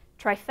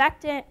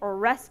Trifectant or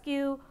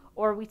Rescue,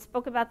 or we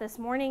spoke about this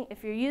morning,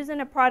 if you're using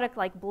a product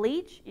like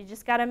bleach, you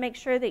just got to make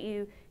sure that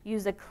you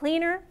use a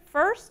cleaner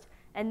first,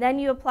 and then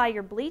you apply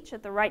your bleach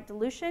at the right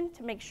dilution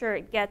to make sure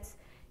it gets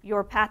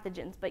your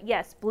pathogens. But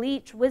yes,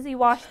 bleach, Wizzy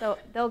Wash,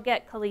 they'll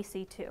get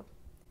Caleci too.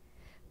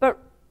 But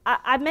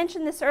I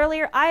mentioned this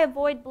earlier, I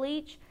avoid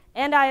bleach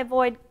and I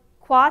avoid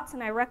quats,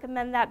 and I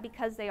recommend that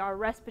because they are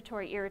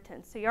respiratory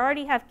irritants. So you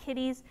already have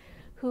kitties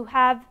who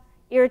have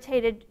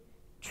irritated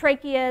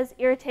tracheas,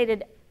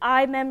 irritated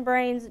eye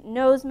membranes,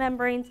 nose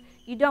membranes.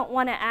 You don't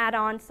want to add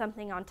on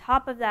something on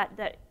top of that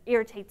that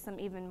irritates them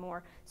even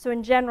more. So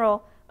in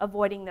general,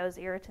 avoiding those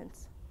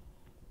irritants.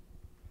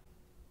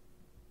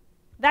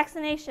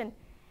 Vaccination.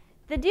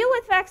 The deal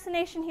with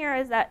vaccination here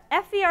is that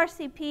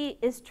FVRCP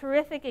is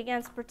terrific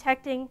against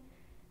protecting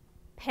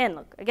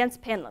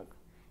against Panleuk.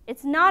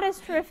 It's not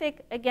as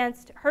terrific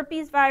against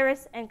herpes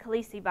virus and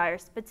Caleci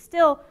virus, but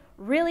still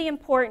really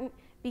important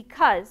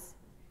because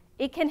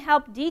it can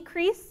help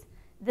decrease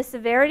the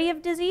severity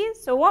of disease.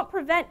 So it won't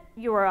prevent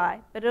URI,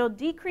 but it'll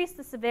decrease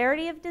the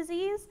severity of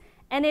disease,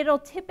 and it'll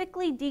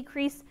typically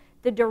decrease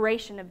the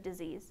duration of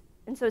disease.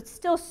 And so it's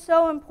still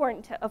so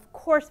important to, of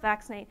course,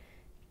 vaccinate.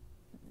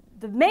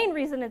 The main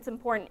reason it's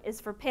important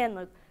is for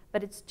Panleuk,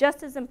 but it's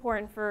just as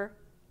important for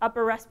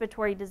upper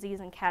respiratory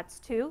disease in cats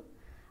too.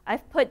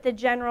 I've put the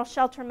general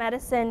shelter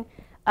medicine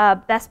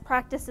best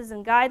practices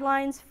and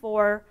guidelines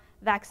for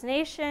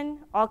vaccination,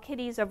 all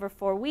kitties over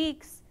 4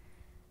 weeks,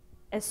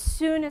 as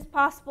soon as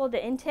possible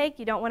to intake.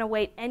 You don't want to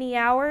wait any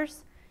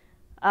hours.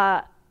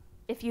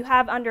 If you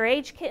have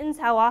underage kittens,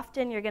 how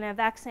often? You're going to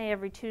vaccinate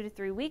every 2 to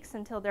 3 weeks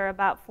until they're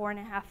about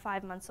 4.5,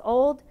 5 months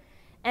old.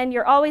 And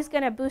you're always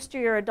going to booster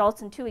your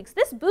adults in 2 weeks.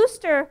 This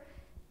booster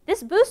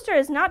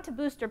is not to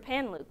booster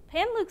Panleuk.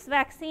 Panleuk's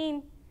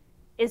vaccine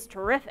is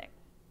terrific.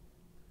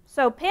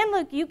 So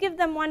Panleuk, you give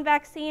them one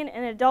vaccine,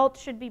 an adult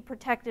should be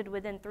protected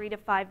within 3 to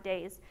 5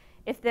 days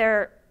if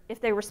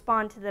they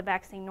respond to the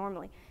vaccine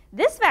normally.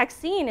 This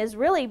vaccine is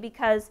really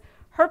because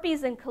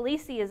herpes and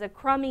Caleci is a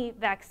crummy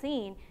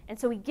vaccine, and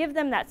so we give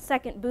them that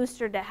second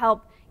booster to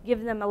help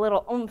give them a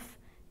little oomph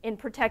in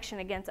protection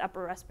against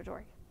upper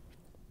respiratory.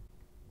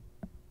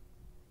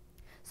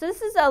 So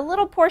this is a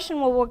little portion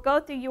where we'll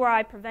go through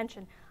URI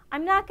prevention.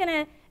 I'm not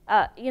going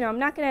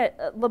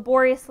to,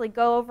 laboriously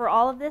go over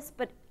all of this,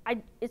 but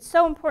it's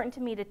so important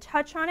to me to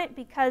touch on it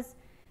because,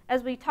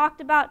 as we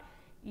talked about,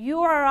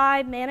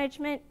 URI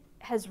management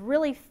has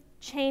really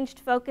changed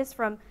focus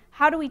from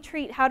how do we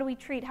treat, to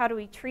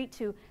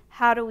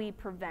how do we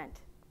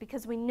prevent,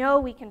 because we know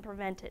we can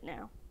prevent it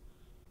now.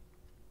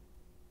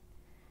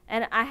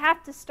 And I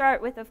have to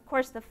start with, of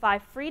course, the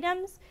 5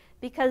 freedoms,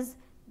 because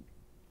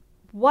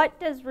what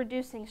does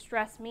reducing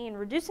stress mean?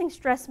 Reducing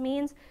stress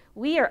means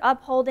we are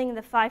upholding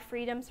the 5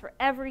 freedoms for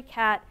every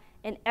cat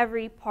in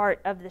every part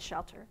of the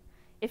shelter.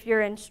 If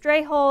you're in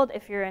stray hold,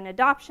 if you're in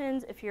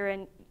adoptions, if you're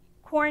in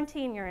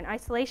quarantine, you're in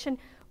isolation,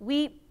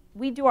 we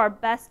do our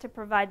best to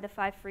provide the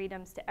 5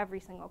 freedoms to every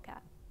single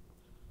cat.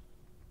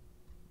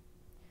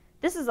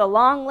 This is a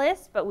long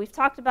list, but we've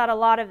talked about a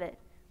lot of it.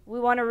 We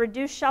want to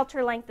reduce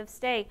shelter length of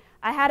stay.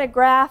 I had a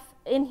graph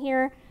in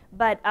here,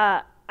 but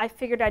I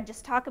figured I'd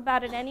just talk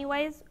about it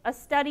anyways. A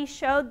study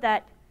showed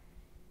that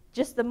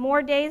just the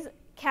more days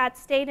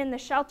cats stayed in the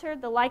shelter,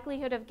 the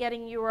likelihood of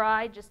getting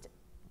URI just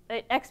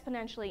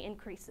exponentially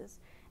increases.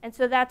 And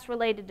so that's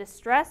related to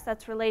stress,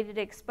 that's related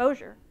to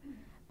exposure.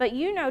 But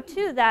you know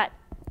too that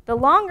the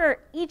longer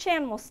each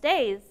animal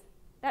stays,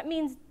 that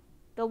means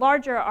the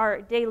larger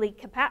our daily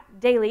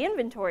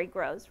inventory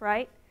grows,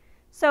 right?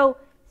 So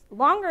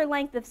longer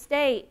length of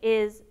stay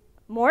is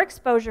more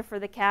exposure for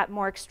the cat,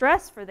 more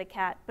stress for the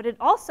cat, but it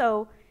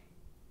also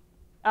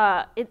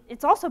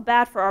it's also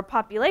bad for our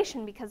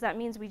population because that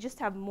means we just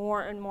have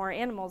more and more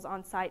animals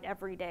on site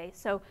every day.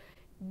 So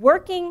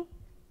working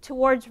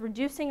towards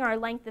reducing our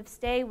length of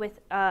stay with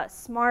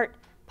smart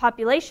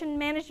population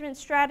management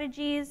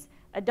strategies,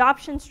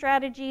 adoption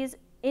strategies,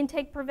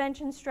 intake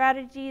prevention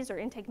strategies, or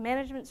intake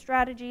management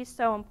strategies,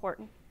 so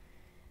important.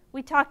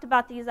 We talked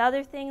about these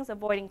other things,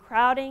 avoiding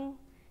crowding,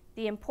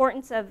 the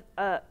importance of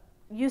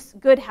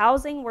good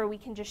housing where we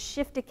can just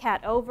shift a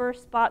cat over,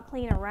 spot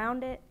clean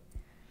around it,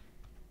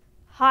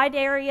 hide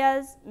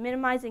areas,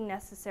 minimizing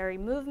necessary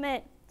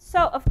movement.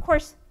 So, of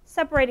course,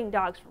 separating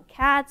dogs from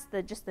cats,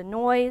 just the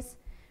noise,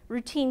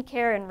 routine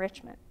care,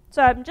 enrichment.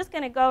 So I'm just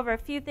going to go over a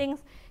few things.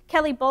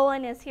 Kelly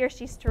Bolin is here.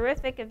 She's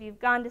terrific if you've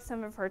gone to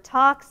some of her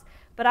talks.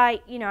 But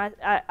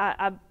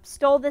I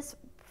stole this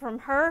from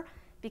her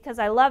because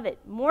I love it.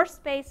 More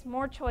space,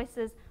 more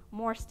choices,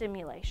 more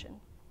stimulation.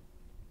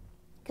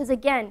 Because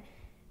again,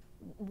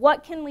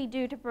 what can we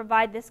do to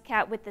provide this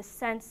cat with a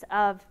sense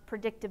of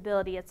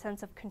predictability, a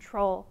sense of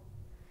control?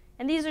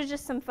 And these are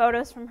just some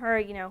photos from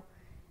her,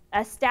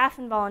 staff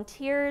and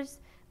volunteers.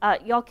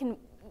 Y'all can,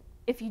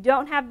 if you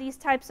don't have these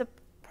types of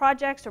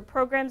projects or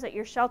programs at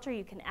your shelter,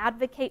 you can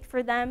advocate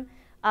for them.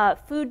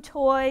 Food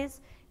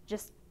toys,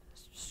 just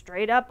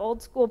straight up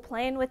old school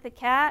playing with the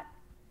cat.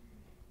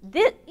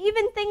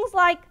 Even things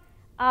like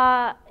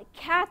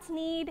cats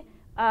need,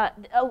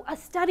 a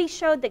study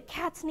showed that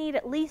cats need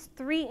at least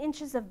 3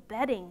 inches of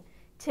bedding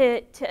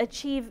to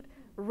achieve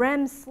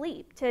REM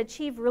sleep, to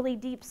achieve really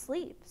deep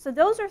sleep. So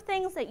those are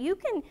things that you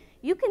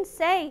can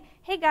say,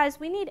 hey guys,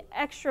 we need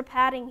extra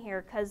padding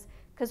here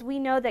because we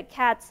know that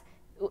cats,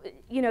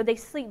 they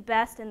sleep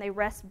best and they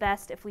rest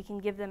best if we can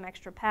give them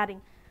extra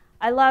padding.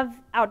 I love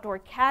outdoor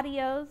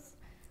catios,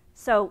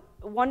 so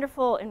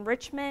wonderful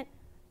enrichment.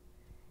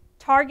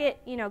 Target,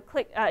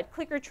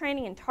 clicker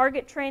training and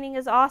target training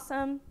is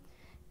awesome.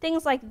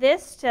 Things like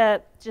this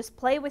to just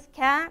play with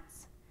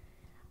cats.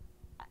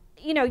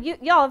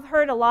 Y'all have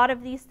heard a lot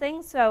of these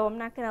things, so I'm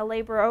not going to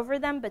labor over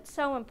them, but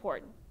so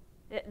important.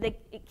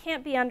 It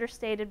can't be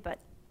understated, but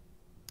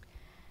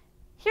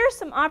here's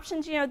some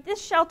options.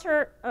 This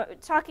shelter,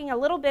 talking a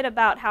little bit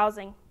about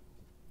housing,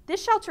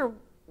 this shelter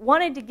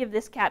wanted to give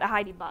this cat a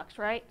Heidi box,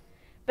 right?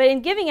 But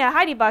in giving it a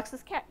Heidi box,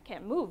 this cat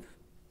can't move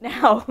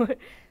now.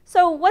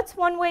 So what's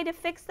one way to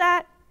fix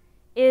that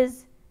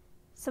is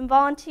some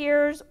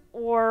volunteers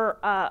or,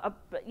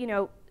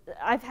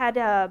 I've had,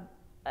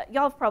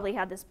 y'all have probably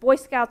had this, Boy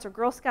Scouts or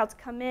Girl Scouts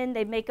come in,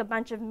 they make a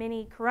bunch of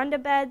mini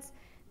Corunda beds.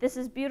 This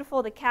is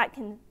beautiful. The cat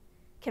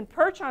can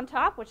perch on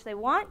top, which they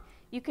want.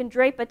 You can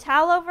drape a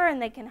towel over and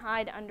they can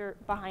hide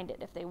behind it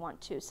if they want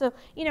to. So,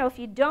 if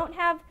you don't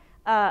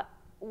have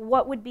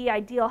what would be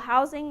ideal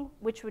housing,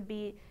 which would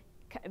be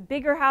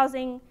bigger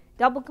housing,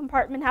 double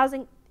compartment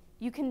housing,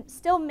 you can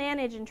still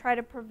manage and try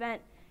to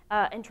prevent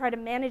and try to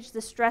manage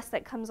the stress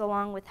that comes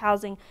along with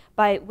housing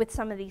with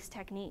some of these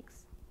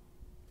techniques.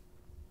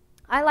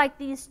 I like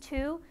these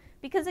too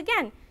because,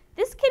 again,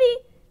 this kitty,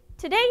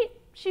 today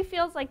she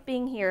feels like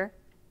being here.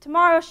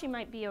 Tomorrow she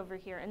might be over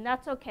here, and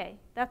that's okay.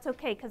 That's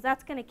okay because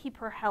that's going to keep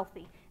her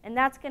healthy, and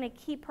that's going to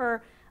keep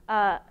her,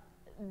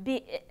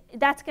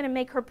 that's going to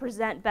make her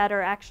present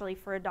better actually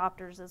for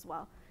adopters as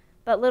well.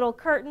 But little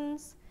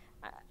curtains,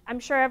 I'm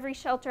sure every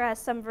shelter has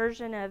some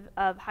version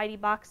of Heidi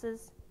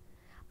boxes.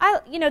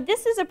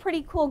 This is a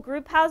pretty cool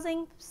group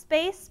housing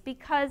space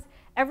because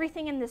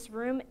everything in this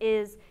room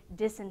is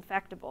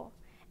disinfectable.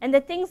 And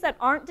the things that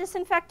aren't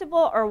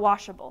disinfectable are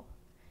washable.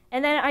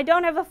 And then I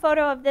don't have a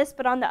photo of this,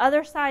 but on the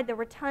other side there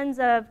were tons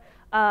of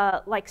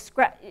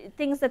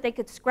things that they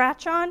could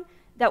scratch on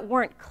that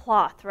weren't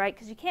cloth, right?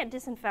 Because you can't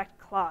disinfect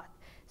cloth.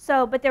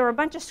 So, but there were a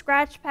bunch of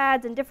scratch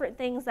pads and different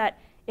things that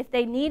if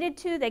they needed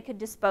to, they could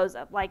dispose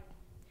of. Like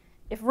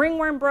if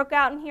ringworm broke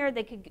out in here,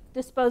 they could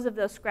dispose of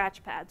those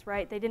scratch pads,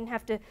 right? They didn't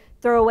have to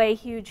throw away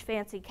huge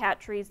fancy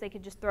cat trees. They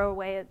could just throw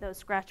away those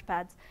scratch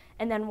pads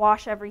and then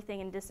wash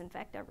everything and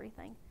disinfect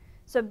everything.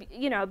 So,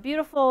 a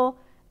beautiful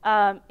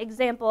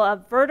example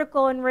of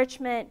vertical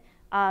enrichment,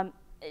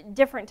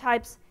 different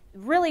types,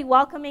 really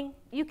welcoming.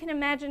 You can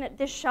imagine at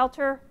this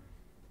shelter,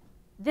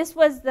 this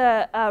was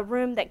the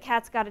room that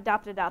cats got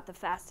adopted out the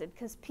fastest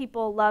because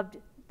people loved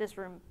this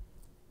room.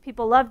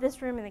 People loved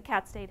this room and the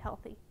cat stayed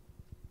healthy.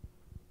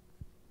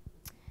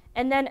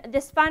 And then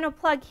this final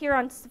plug here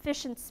on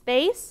sufficient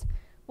space,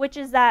 which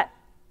is that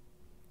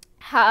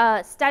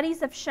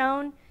studies have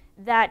shown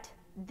that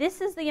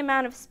this is the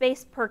amount of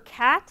space per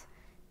cat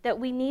that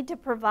we need to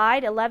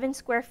provide, 11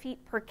 square feet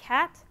per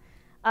cat.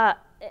 And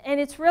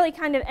it's really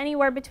kind of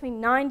anywhere between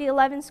 9 to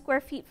 11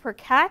 square feet per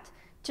cat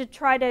to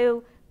try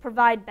to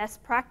provide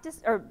best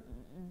practice or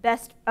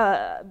best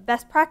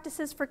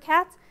practices for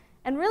cats.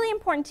 And really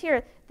important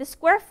here, the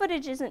square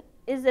footage is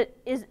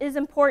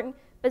important,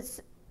 but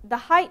the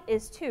height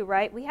is too,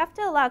 right? We have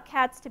to allow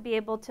cats to be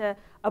able to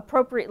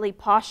appropriately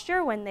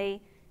posture when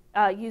they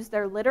use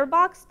their litter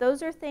box.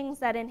 Those are things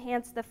that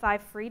enhance the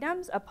 5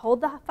 freedoms, uphold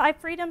the 5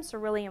 freedoms, so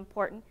really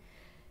important.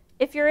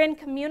 If you're in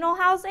communal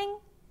housing,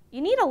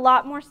 you need a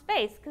lot more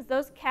space because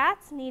those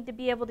cats need to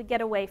be able to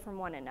get away from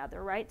one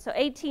another, right? So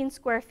 18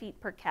 square feet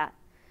per cat.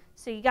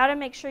 So you got to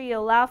make sure you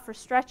allow for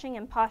stretching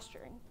and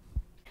posturing.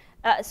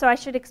 So I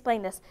should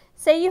explain this.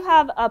 Say you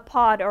have a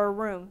pod or a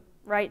room,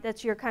 right?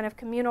 That's your kind of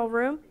communal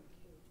room.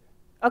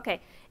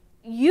 Okay.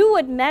 You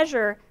would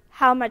measure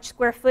how much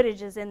square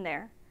footage is in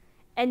there.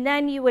 And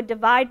then you would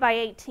divide by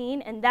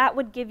 18, and that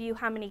would give you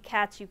how many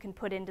cats you can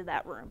put into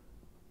that room.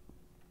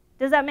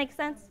 Does that make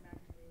sense?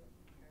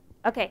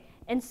 Okay.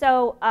 And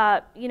so,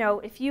 you know,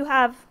 if you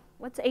have,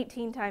 what's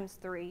 18 times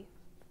 3?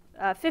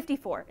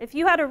 54. If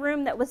you had a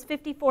room that was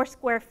 54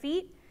 square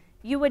feet,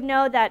 you would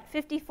know that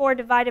 54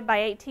 divided by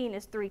 18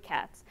 is 3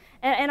 cats.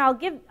 And I'll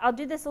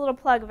do this a little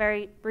plug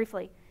very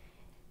briefly.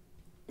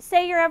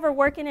 Say you're ever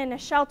working in a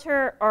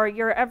shelter, or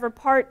you're ever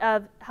part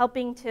of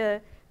helping to,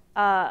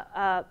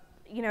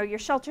 you know, your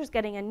shelter's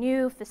getting a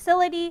new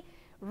facility.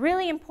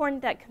 Really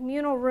important that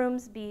communal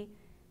rooms be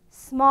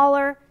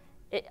smaller.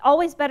 It's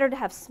always better to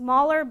have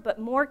smaller but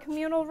more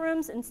communal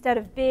rooms instead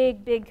of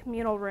big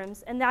communal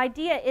rooms. And the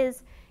idea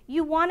is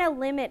you want to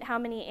limit how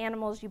many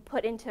animals you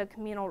put into a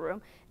communal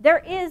room. There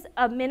is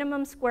a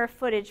minimum square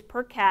footage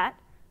per cat,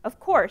 of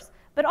course,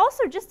 but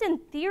also just in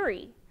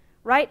theory,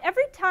 right?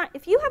 Every time,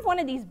 if you have one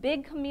of these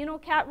big communal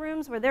cat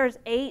rooms where there's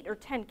 8 or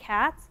 10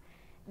 cats,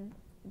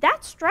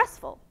 that's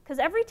stressful, because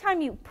every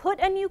time you put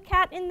a new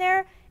cat in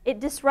there, it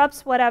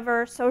disrupts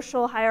whatever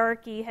social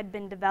hierarchy had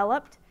been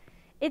developed.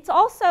 It's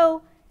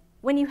also,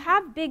 when you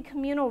have big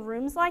communal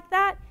rooms like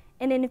that,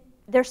 and if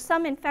there's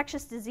some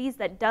infectious disease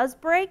that does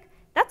break,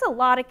 that's a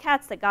lot of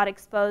cats that got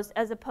exposed,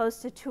 as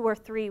opposed to 2 or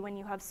 3 when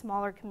you have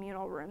smaller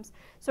communal rooms.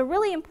 So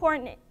really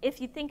important,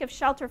 if you think of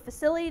shelter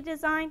facility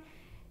design,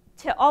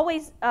 to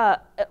always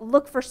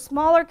look for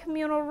smaller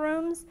communal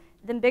rooms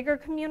than bigger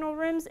communal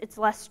rooms. It's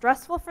less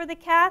stressful for the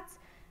cats.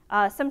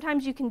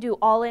 Sometimes you can do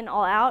all in,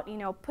 all out. You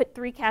know, put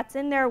 3 cats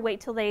in there, wait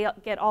till they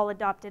get all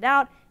adopted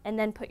out, and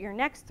then put your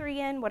next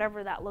 3 in,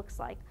 whatever that looks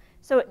like.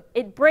 So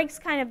it breaks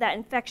kind of that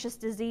infectious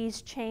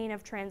disease chain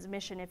of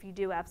transmission if you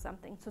do have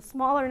something. So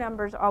smaller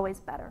numbers are always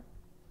better.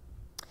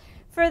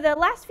 For the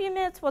last few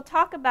minutes, we'll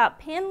talk about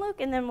Panleuk,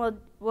 and then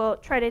we'll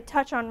try to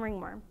touch on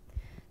ringworm.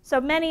 So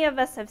many of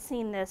us have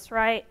seen this,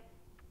 right?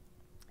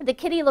 The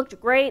kitty looked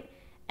great,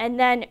 and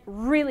then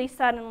really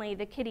suddenly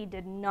the kitty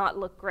did not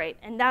look great.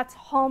 And that's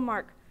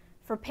hallmark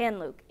for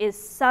Panleuk, is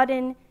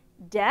sudden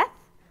death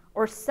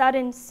or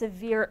sudden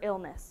severe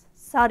illness.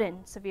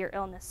 Sudden severe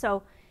illness.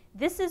 So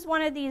this is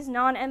one of these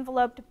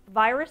non-enveloped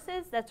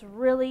viruses that's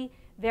really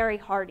very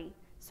hardy.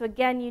 So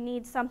again, you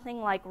need something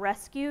like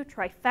rescue,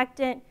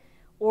 trifectant,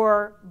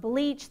 or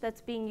bleach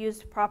that's being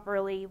used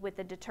properly with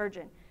a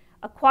detergent.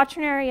 A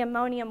quaternary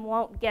ammonium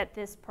won't get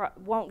this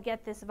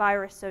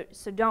virus,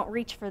 so don't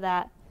reach for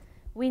that.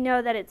 We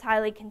know that it's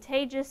highly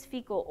contagious,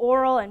 fecal,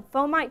 oral, and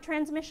fomite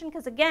transmission,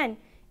 because again,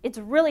 it's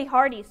really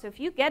hardy. So if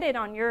you get it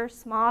on your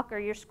smock or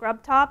your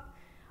scrub top,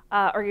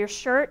 or your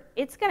shirt,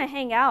 it's going to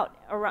hang out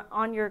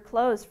on your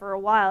clothes for a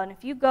while. And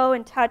if you go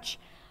and touch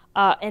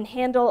and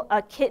handle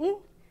a kitten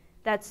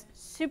that's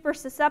super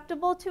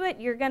susceptible to it,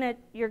 you're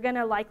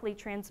gonna likely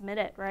transmit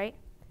it, right?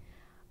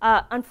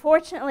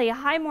 Unfortunately, a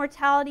high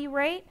mortality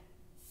rate,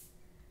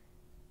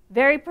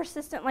 very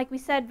persistent. Like we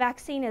said,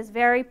 vaccine is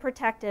very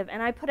protective.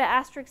 And I put an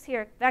asterisk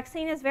here.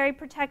 Vaccine is very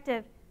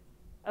protective,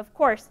 of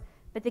course,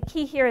 but the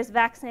key here is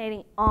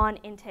vaccinating on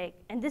intake.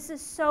 And this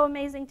is so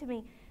amazing to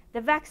me.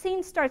 The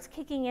vaccine starts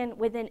kicking in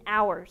within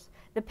hours.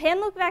 The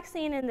Panleuk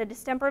vaccine and the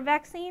distemper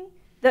vaccine,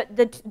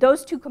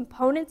 those 2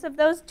 components of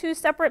those 2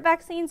 separate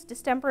vaccines,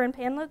 distemper and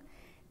Panleuk,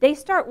 they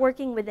start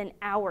working within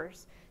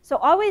hours. So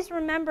always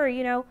remember,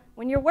 you know,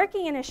 when you're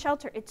working in a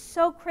shelter, it's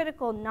so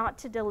critical not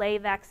to delay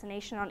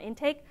vaccination on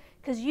intake,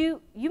 because you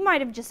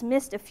might have just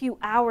missed a few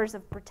hours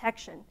of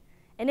protection.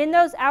 And in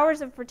those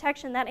hours of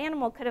protection, that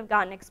animal could have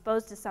gotten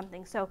exposed to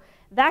something. So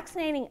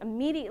vaccinating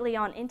immediately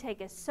on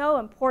intake is so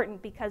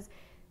important, because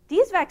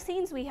these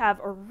vaccines we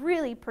have are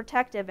really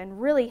protective and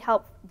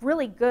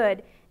really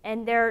good,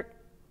 and their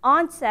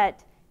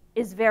onset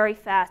is very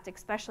fast,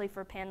 especially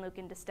for Panleuk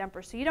and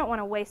distemper, so you don't want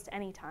to waste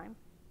any time.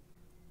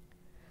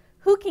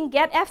 Who can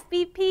get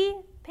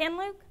FBP,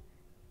 Panleuk?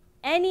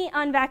 Any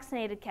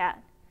unvaccinated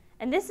cat.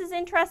 And this is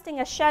interesting,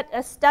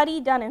 a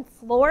study done in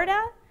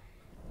Florida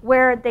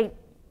where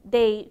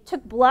they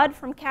took blood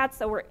from cats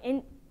that were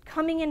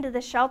coming into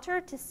the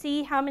shelter to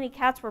see how many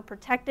cats were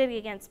protected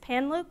against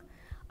Panleuk.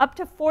 Up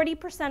to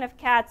 40% of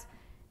cats,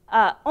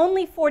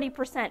 only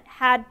 40%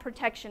 had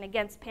protection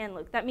against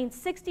Panleuk. That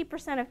means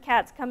 60% of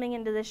cats coming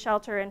into the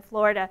shelter in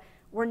Florida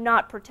were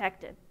not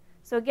protected.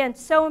 So again,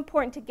 so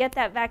important to get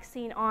that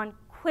vaccine on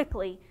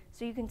quickly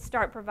so you can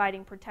start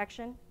providing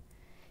protection.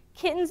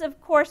 Kittens, of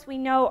course, we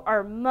know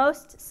are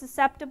most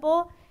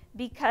susceptible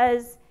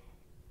because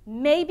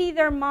maybe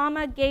their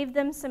mama gave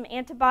them some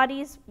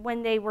antibodies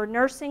when they were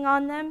nursing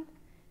on them,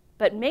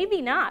 but maybe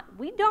not.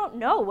 We don't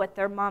know what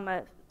their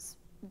mama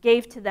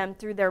gave to them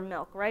through their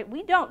milk, right?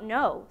 We don't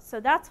know. So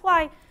that's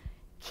why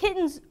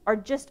kittens are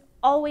just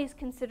always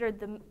considered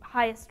the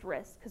highest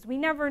risk, because we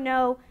never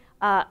know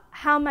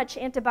how much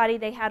antibody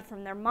they had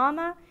from their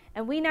mama,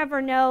 and we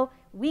never know.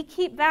 We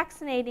keep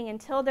vaccinating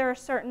until they're a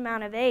certain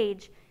amount of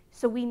age,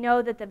 so we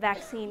know that the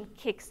vaccine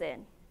kicks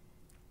in.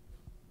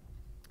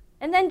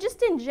 And then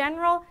just in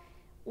general,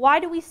 why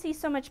do we see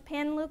so much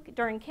pan-luke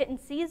during kitten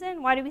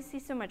season? Why do we see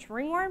so much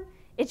ringworm?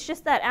 It's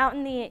just that out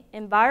in the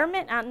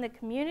environment, out in the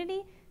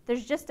community,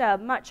 there's just a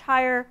much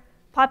higher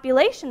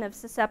population of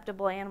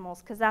susceptible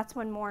animals because that's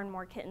when more and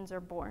more kittens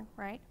are born,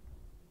 right?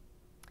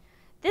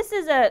 This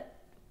is a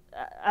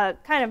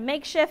kind of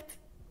makeshift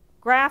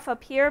graph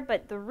up here,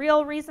 but the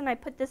real reason I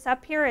put this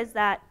up here is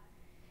that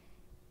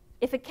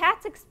if a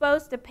cat's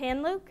exposed to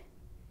pan-luke,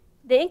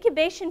 the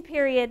incubation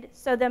period,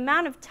 so the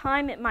amount of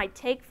time it might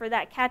take for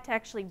that cat to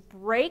actually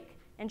break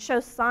and show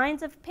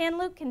signs of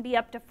pan-luke can be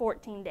up to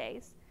 14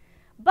 days.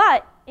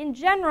 But in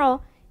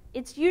general,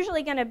 it's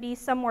usually going to be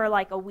somewhere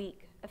like a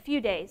week, a few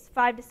days,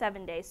 5 to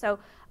 7 days. So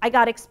I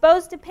got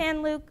exposed to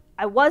pan-luke,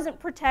 I wasn't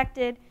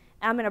protected,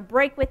 and I'm going to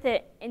break with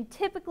it in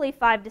typically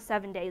 5 to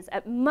 7 days,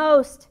 at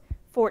most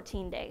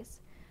 14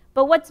 days.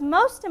 But what's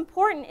most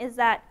important is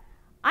that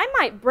I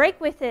might break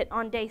with it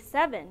on day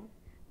 7,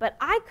 but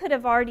I could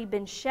have already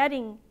been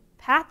shedding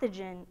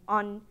pathogen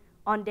on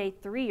day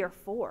 3 or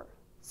 4.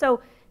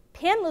 So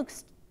pan-luke,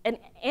 an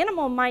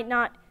animal might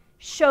not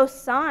show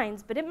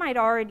signs, but it might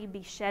already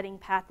be shedding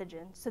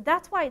pathogen. So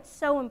that's why it's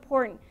so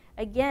important.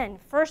 Again,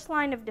 first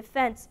line of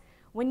defense,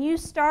 when you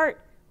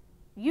start,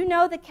 you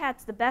know the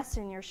cat's the best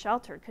in your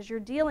shelter because you're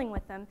dealing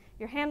with them,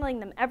 you're handling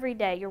them every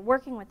day, you're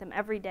working with them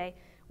every day.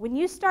 When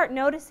you start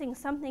noticing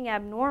something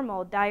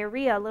abnormal,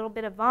 diarrhea, a little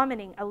bit of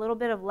vomiting, a little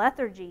bit of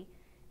lethargy,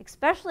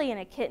 especially in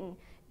a kitten,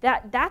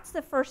 that's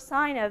the first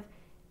sign of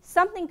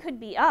something could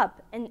be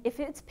up. And if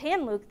it's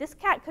pan-luke, this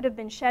cat could have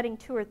been shedding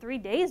 2 or 3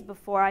 days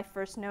before I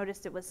first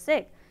noticed it was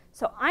sick.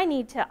 So I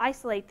need to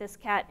isolate this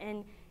cat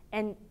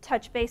and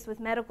touch base with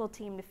medical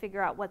team to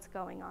figure out what's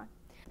going on.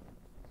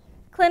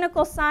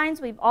 Clinical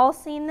signs, we've all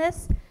seen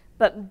this,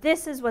 but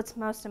this is what's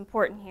most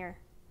important here.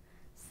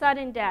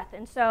 Sudden death.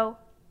 And so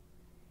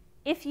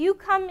if you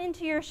come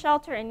into your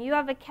shelter and you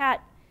have a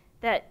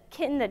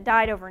kitten that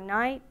died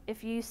overnight,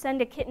 if you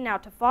send a kitten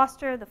out to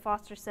foster, the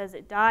foster says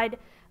it died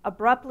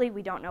abruptly,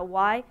 we don't know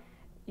why,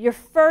 your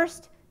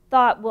first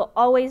thought will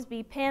always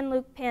be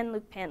pan-luke,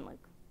 pan-luke,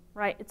 pan-luke,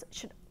 right? It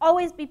should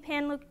always be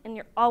pan-luke, and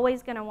you're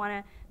always going to want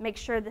to make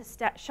sure the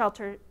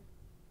shelter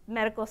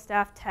medical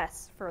staff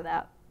tests for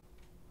that.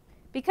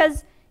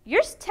 Because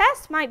your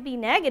test might be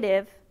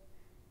negative,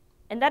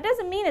 and that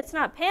doesn't mean it's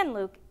not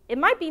pan-luke. It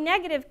might be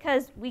negative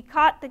because we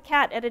caught the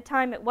cat at a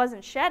time it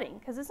wasn't shedding,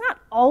 because it's not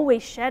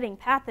always shedding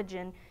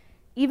pathogen.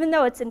 Even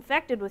though it's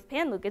infected with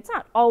pan-luke, it's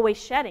not always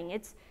shedding.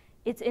 It's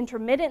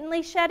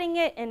intermittently shedding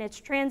it, and it's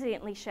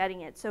transiently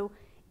shedding it. So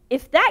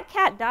if that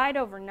cat died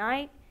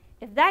overnight,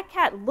 if that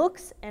cat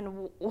looks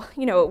and,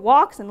 it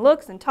walks and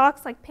looks and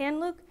talks like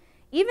pan-luke,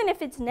 even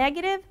if it's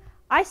negative,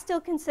 I still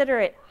consider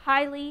it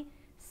highly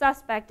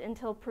suspect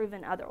until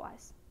proven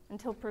otherwise.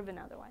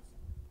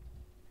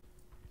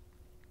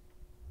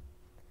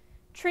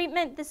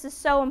 Treatment, this is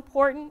so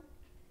important.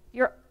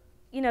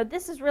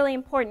 This is really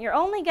important. You're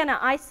only going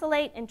to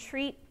isolate and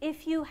treat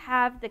if you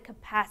have the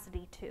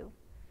capacity to.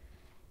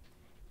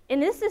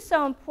 And this is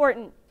so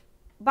important.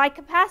 By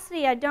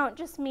capacity, I don't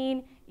just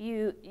mean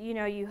you're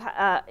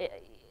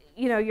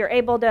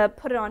able to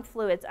put it on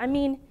fluids. I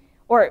mean,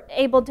 or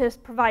able to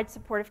provide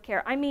supportive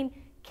care. I mean,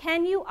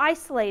 can you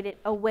isolate it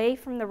away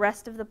from the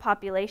rest of the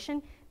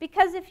population?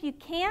 Because if you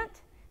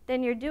can't,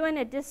 then you're doing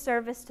a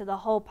disservice to the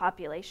whole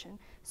population.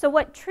 So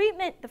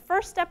the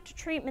first step to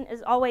treatment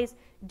is always,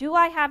 do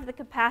I have the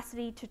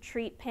capacity to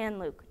treat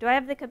pan-luke? Do I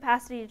have the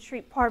capacity to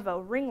treat parvo,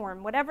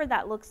 ringworm, whatever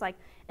that looks like?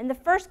 And the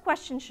first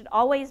question should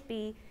always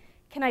be,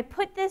 can I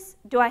put this,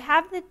 do I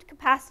have the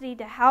capacity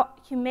to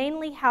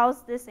humanely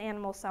house this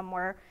animal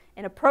somewhere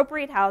in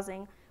appropriate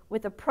housing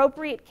with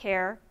appropriate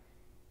care,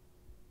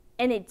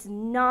 and it's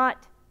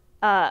not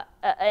an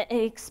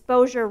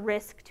exposure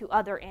risk to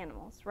other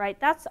animals, right?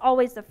 That's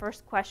always the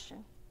first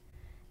question.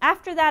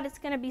 After that, it's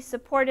going to be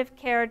supportive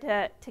care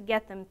to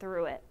get them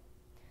through it.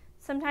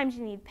 Sometimes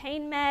you need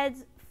pain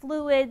meds,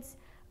 fluids,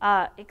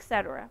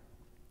 etc.,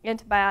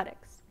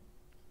 antibiotics.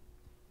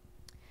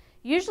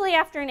 Usually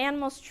after an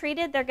animal's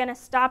treated, they're going to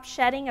stop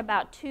shedding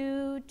about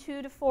 2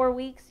 to 4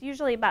 weeks,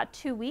 usually about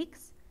 2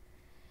 weeks.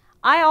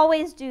 I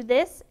always do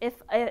this.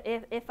 If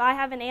I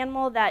have an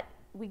animal that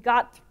we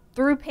got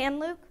through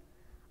pan-luke,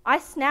 I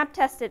snap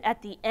test it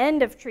at the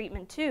end of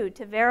treatment too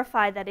to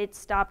verify that it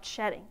stopped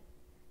shedding.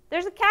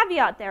 There's a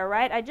caveat there,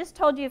 right? I just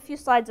told you a few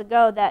slides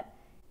ago that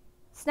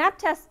snap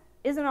test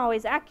isn't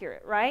always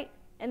accurate, right?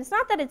 And it's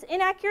not that it's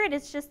inaccurate,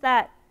 it's just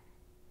that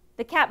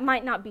the cat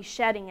might not be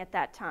shedding at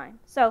that time.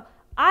 So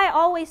I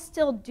always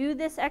still do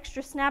this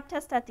extra snap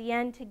test at the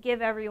end to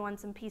give everyone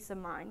some peace of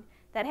mind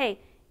that, hey,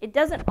 it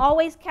doesn't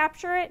always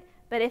capture it,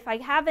 but if I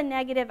have a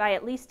negative, I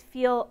at least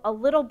feel a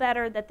little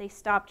better that they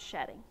stopped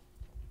shedding.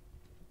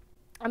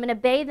 I'm going to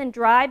bathe and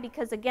dry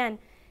because, again,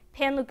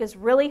 pan-luke is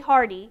really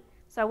hardy,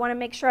 so I want to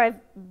make sure I've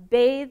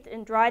bathed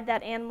and dried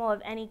that animal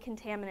of any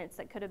contaminants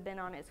that could have been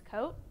on his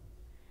coat.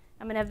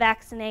 I'm going to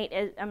vaccinate.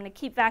 I'm going to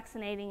keep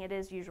vaccinating it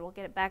as usual,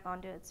 get it back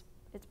onto its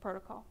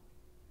protocol.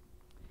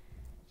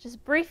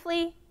 Just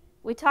briefly,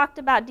 we talked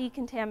about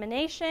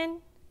decontamination.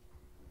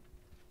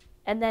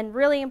 And then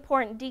really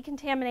important,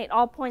 decontaminate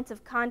all points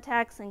of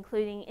contacts,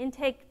 including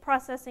intake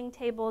processing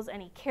tables,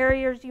 any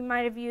carriers you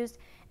might have used,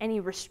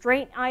 any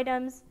restraint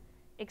items,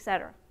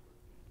 etc.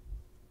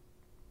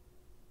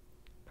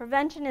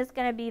 Prevention is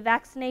going to be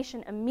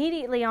vaccination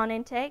immediately on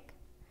intake.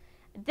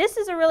 This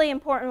is a really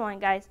important one,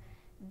 guys.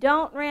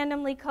 Don't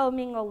randomly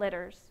commingle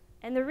litters.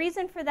 And the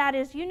reason for that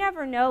is you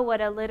never know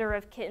what a litter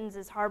of kittens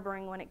is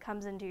harboring when it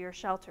comes into your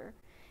shelter.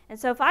 And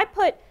so if I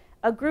put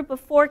a group of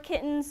 4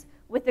 kittens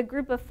with a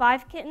group of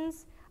 5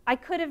 kittens, I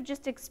could have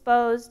just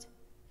exposed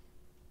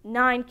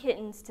 9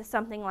 kittens to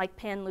something like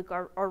panleuk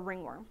or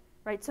ringworm,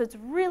 right? So it's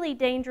really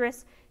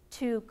dangerous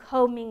to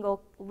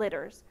commingle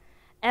litters.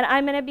 And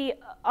I'm going to be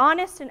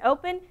honest and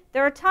open.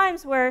 There are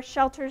times where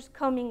shelters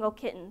commingle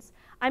kittens.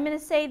 I'm going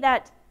to say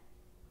that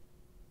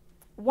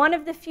one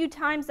of the few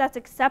times that's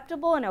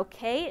acceptable and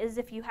okay is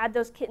if you had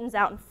those kittens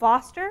out in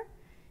foster,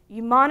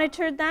 you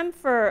monitored them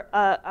for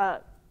a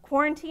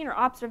quarantine or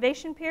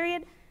observation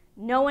period,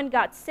 no one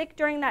got sick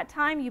during that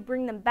time, you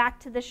bring them back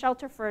to the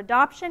shelter for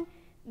adoption.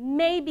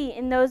 Maybe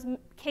in those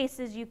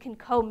cases you can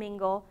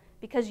commingle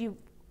because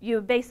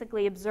you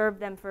basically observed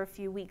them for a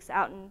few weeks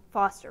out in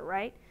foster,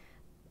 right?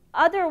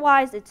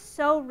 Otherwise, it's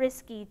so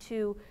risky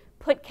to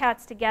put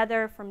cats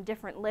together from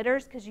different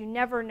litters because you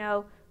never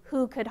know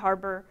who could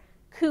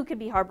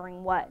be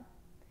harboring what.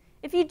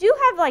 If you do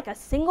have like a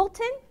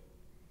singleton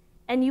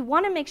and you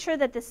want to make sure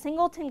that the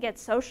singleton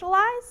gets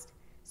socialized,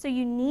 so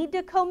you need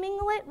to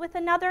commingle it with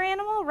another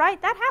animal,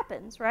 right? That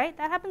happens, right?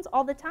 That happens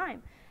all the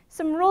time.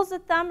 Some rules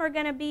of thumb are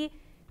going to be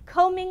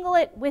commingle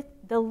it with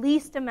the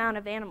least amount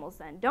of animals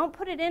then. Don't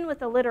put it in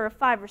with a litter of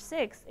 5 or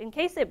 6. In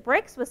case it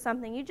breaks with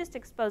something, you just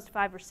exposed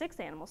 5 or 6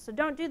 animals, so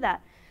don't do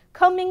that.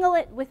 Commingle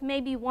it with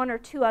maybe 1 or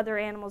 2 other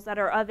animals that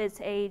are of its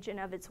age and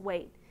of its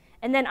weight.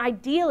 And then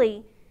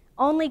ideally,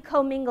 only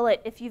commingle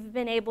it if you've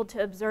been able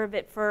to observe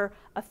it for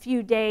a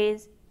few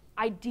days,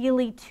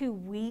 ideally 2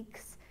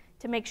 weeks,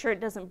 to make sure it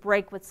doesn't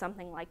break with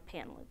something like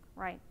panleuk,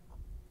 right?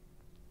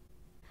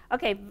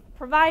 Okay,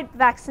 provide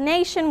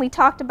vaccination. We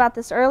talked about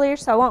this earlier,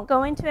 so I won't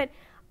go into it.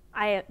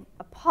 I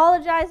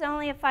apologize, I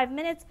only have 5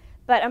 minutes,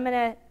 but I'm going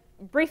to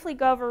briefly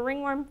go over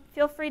ringworm.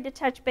 Feel free to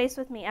touch base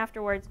with me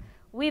afterwards.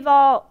 We've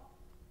all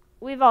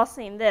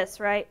seen this,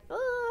 right?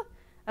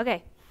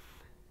 Okay.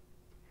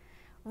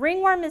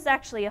 Ringworm is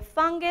actually a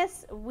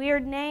fungus, a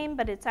weird name,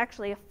 but it's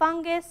actually a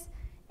fungus.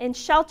 In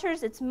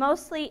shelters, it's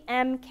mostly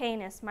M.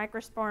 canis,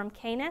 Microsporum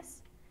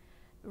canis.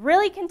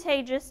 Really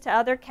contagious to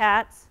other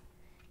cats,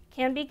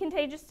 can be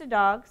contagious to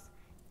dogs,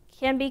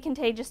 can be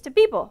contagious to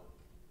people,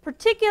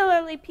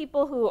 particularly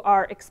people who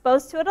are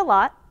exposed to it a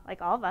lot,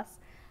 like all of us,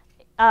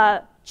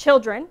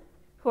 children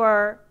who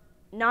are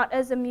not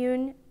as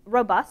immune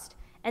robust,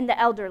 and the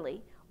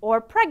elderly, or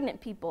pregnant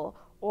people,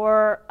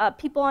 or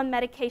people on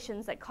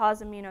medications that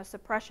cause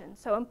immunosuppression.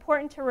 So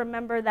important to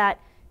remember that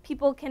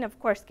people can, of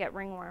course, get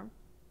ringworm.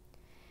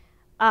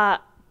 The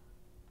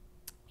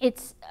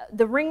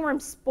ringworm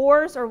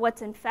spores are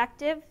what's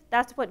infective.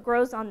 That's what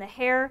grows on the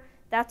hair.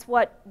 That's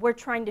what we're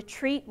trying to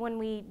treat when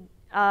we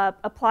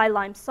apply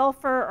lime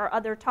sulfur or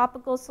other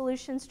topical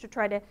solutions to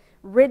try to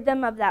rid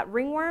them of that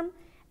ringworm.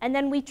 And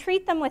then we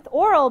treat them with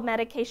oral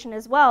medication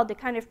as well to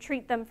kind of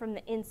treat them from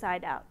the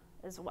inside out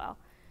as well.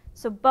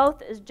 So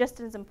both is just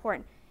as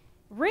important.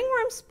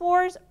 Ringworm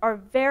spores are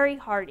very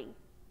hardy.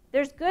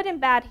 There's good and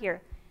bad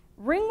here.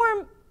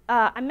 Ringworm,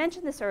 I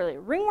mentioned this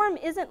earlier, ringworm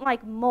isn't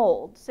like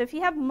mold. So if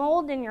you have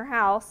mold in your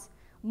house,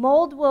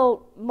 mold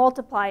will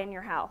multiply in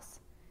your house.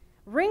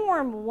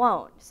 Ringworm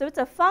won't. So it's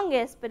a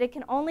fungus, but it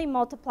can only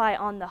multiply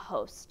on the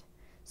host.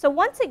 So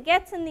once it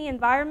gets in the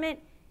environment,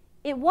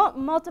 it won't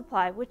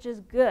multiply, which is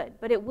good,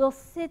 but it will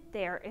sit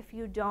there if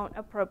you don't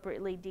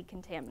appropriately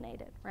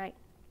decontaminate it, right?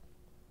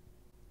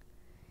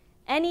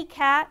 Any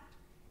cat,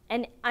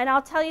 and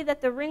I'll tell you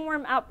that the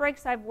ringworm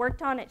outbreaks I've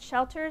worked on at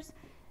shelters,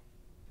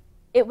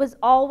 it was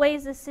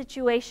always a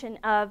situation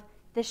of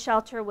the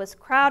shelter was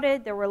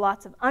crowded, there were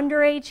lots of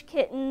underage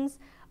kittens,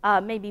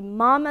 maybe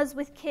mamas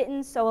with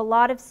kittens, so a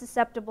lot of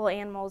susceptible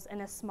animals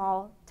in a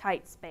small,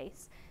 tight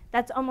space.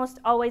 That's almost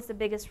always the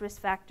biggest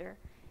risk factor.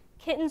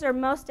 Kittens are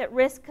most at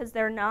risk because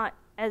they're not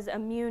as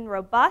immune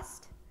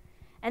robust.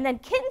 And then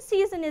kitten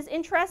season is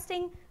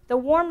interesting. The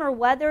warmer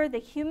weather, the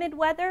humid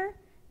weather,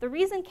 the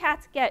reason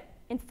cats get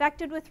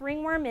infected with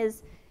ringworm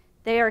is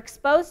they are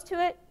exposed to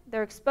it,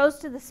 they're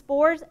exposed to the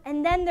spores,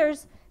 and then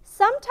there's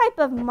some type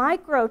of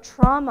micro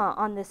trauma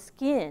on the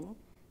skin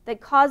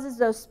that causes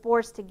those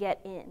spores to get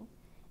in.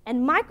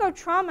 And micro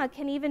trauma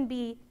can even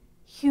be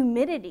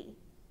humidity.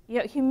 You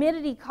know,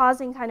 humidity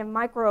causing kind of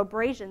micro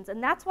abrasions,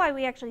 and that's why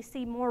we actually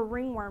see more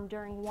ringworm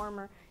during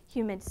warmer,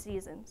 humid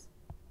seasons.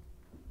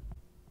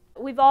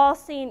 We've all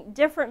seen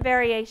different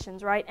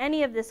variations, right?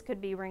 Any of this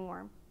could be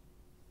ringworm.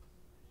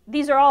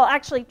 These are all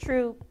actually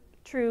true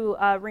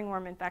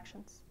ringworm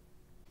infections.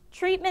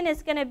 Treatment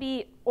is going to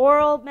be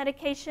oral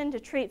medication to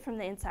treat from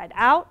the inside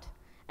out,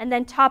 and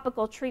then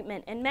topical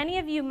treatment. And many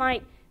of you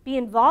might be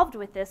involved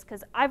with this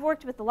because I've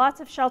worked with lots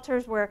of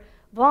shelters where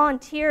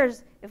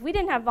volunteers, if we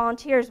didn't have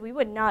volunteers, we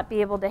would not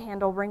be able to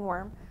handle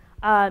ringworm.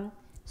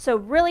 So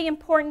really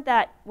important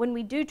that when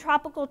we do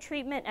tropical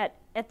treatment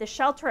at the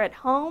shelter at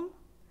home,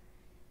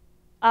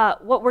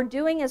 what we're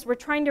doing is we're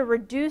trying to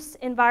reduce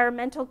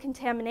environmental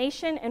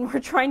contamination, and we're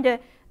trying to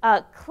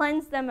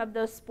cleanse them of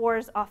those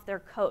spores off their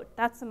coat.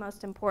 That's the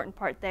most important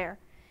part there.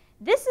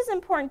 This is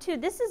important too.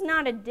 This is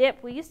not a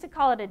dip. We used to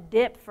call it a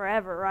dip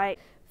forever, right?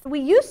 We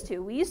used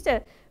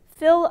to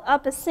fill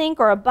up a sink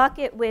or a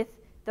bucket with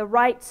the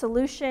right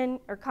solution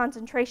or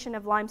concentration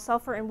of lime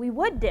sulfur, and we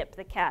would dip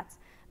the cats.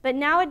 But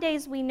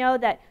nowadays we know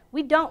that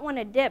we don't want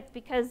to dip,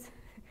 because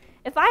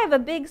if I have a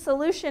big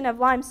solution of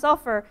lime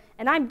sulfur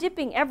and I'm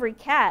dipping every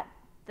cat,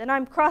 then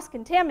I'm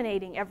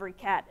cross-contaminating every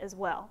cat as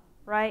well,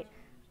 right?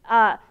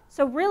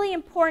 So really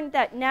important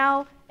that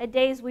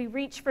nowadays we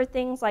reach for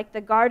things like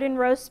the garden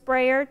rose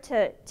sprayer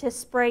to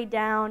spray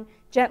down,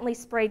 gently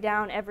spray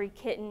down every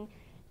kitten.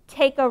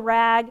 Take a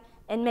rag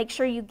and make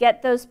sure you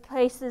get those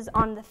places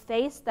on the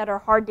face that are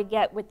hard to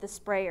get with the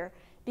sprayer.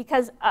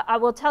 Because I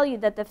will tell you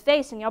that the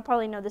face, and y'all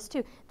probably know this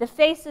too, the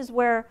face is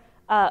where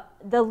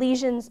the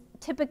lesions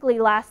typically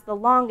last the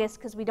longest,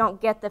 because we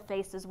don't get the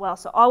face as well.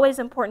 So always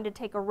important to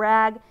take a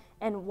rag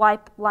and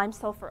wipe lime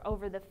sulfur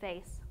over the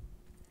face.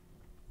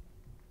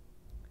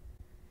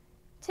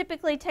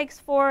 Typically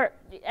takes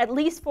at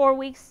least 4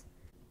 weeks.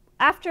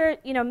 After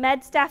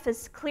med staff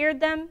has cleared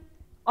them,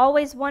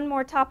 always one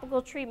more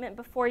topical treatment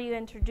before you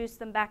introduce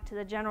them back to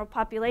the general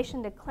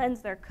population to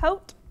cleanse their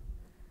coat.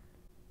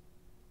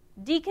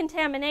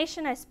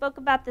 Decontamination, I spoke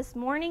about this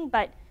morning,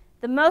 but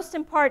the most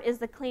important is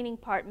the cleaning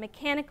part.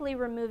 Mechanically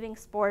removing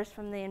spores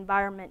from the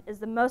environment is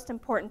the most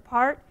important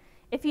part.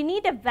 If you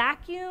need to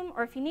vacuum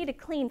or if you need to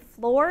clean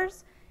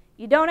floors,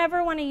 you don't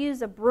ever want to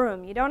use a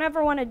broom. You don't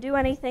ever want to do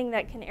anything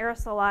that can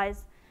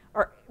aerosolize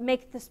or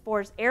make the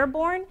spores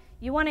airborne.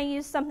 You want to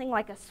use something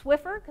like a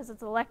Swiffer, because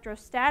it's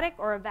electrostatic,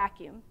 or a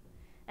vacuum.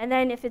 And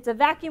then if it's a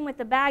vacuum with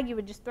the bag, you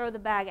would just throw the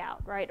bag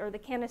out, right? Or the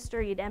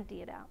canister, you'd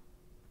empty it out.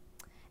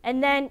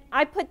 And then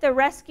I put the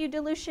rescue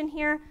dilution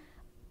here,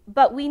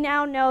 but we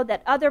now know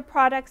that other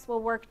products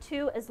will work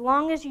too, as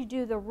long as you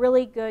do the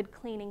really good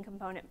cleaning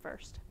component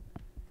first.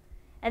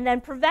 And then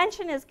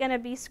prevention is going to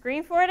be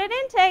screen for it at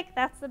intake.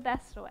 That's the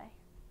best way.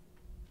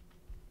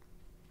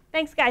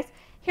 Thanks, guys.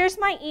 Here's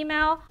my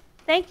email.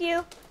 Thank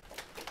you.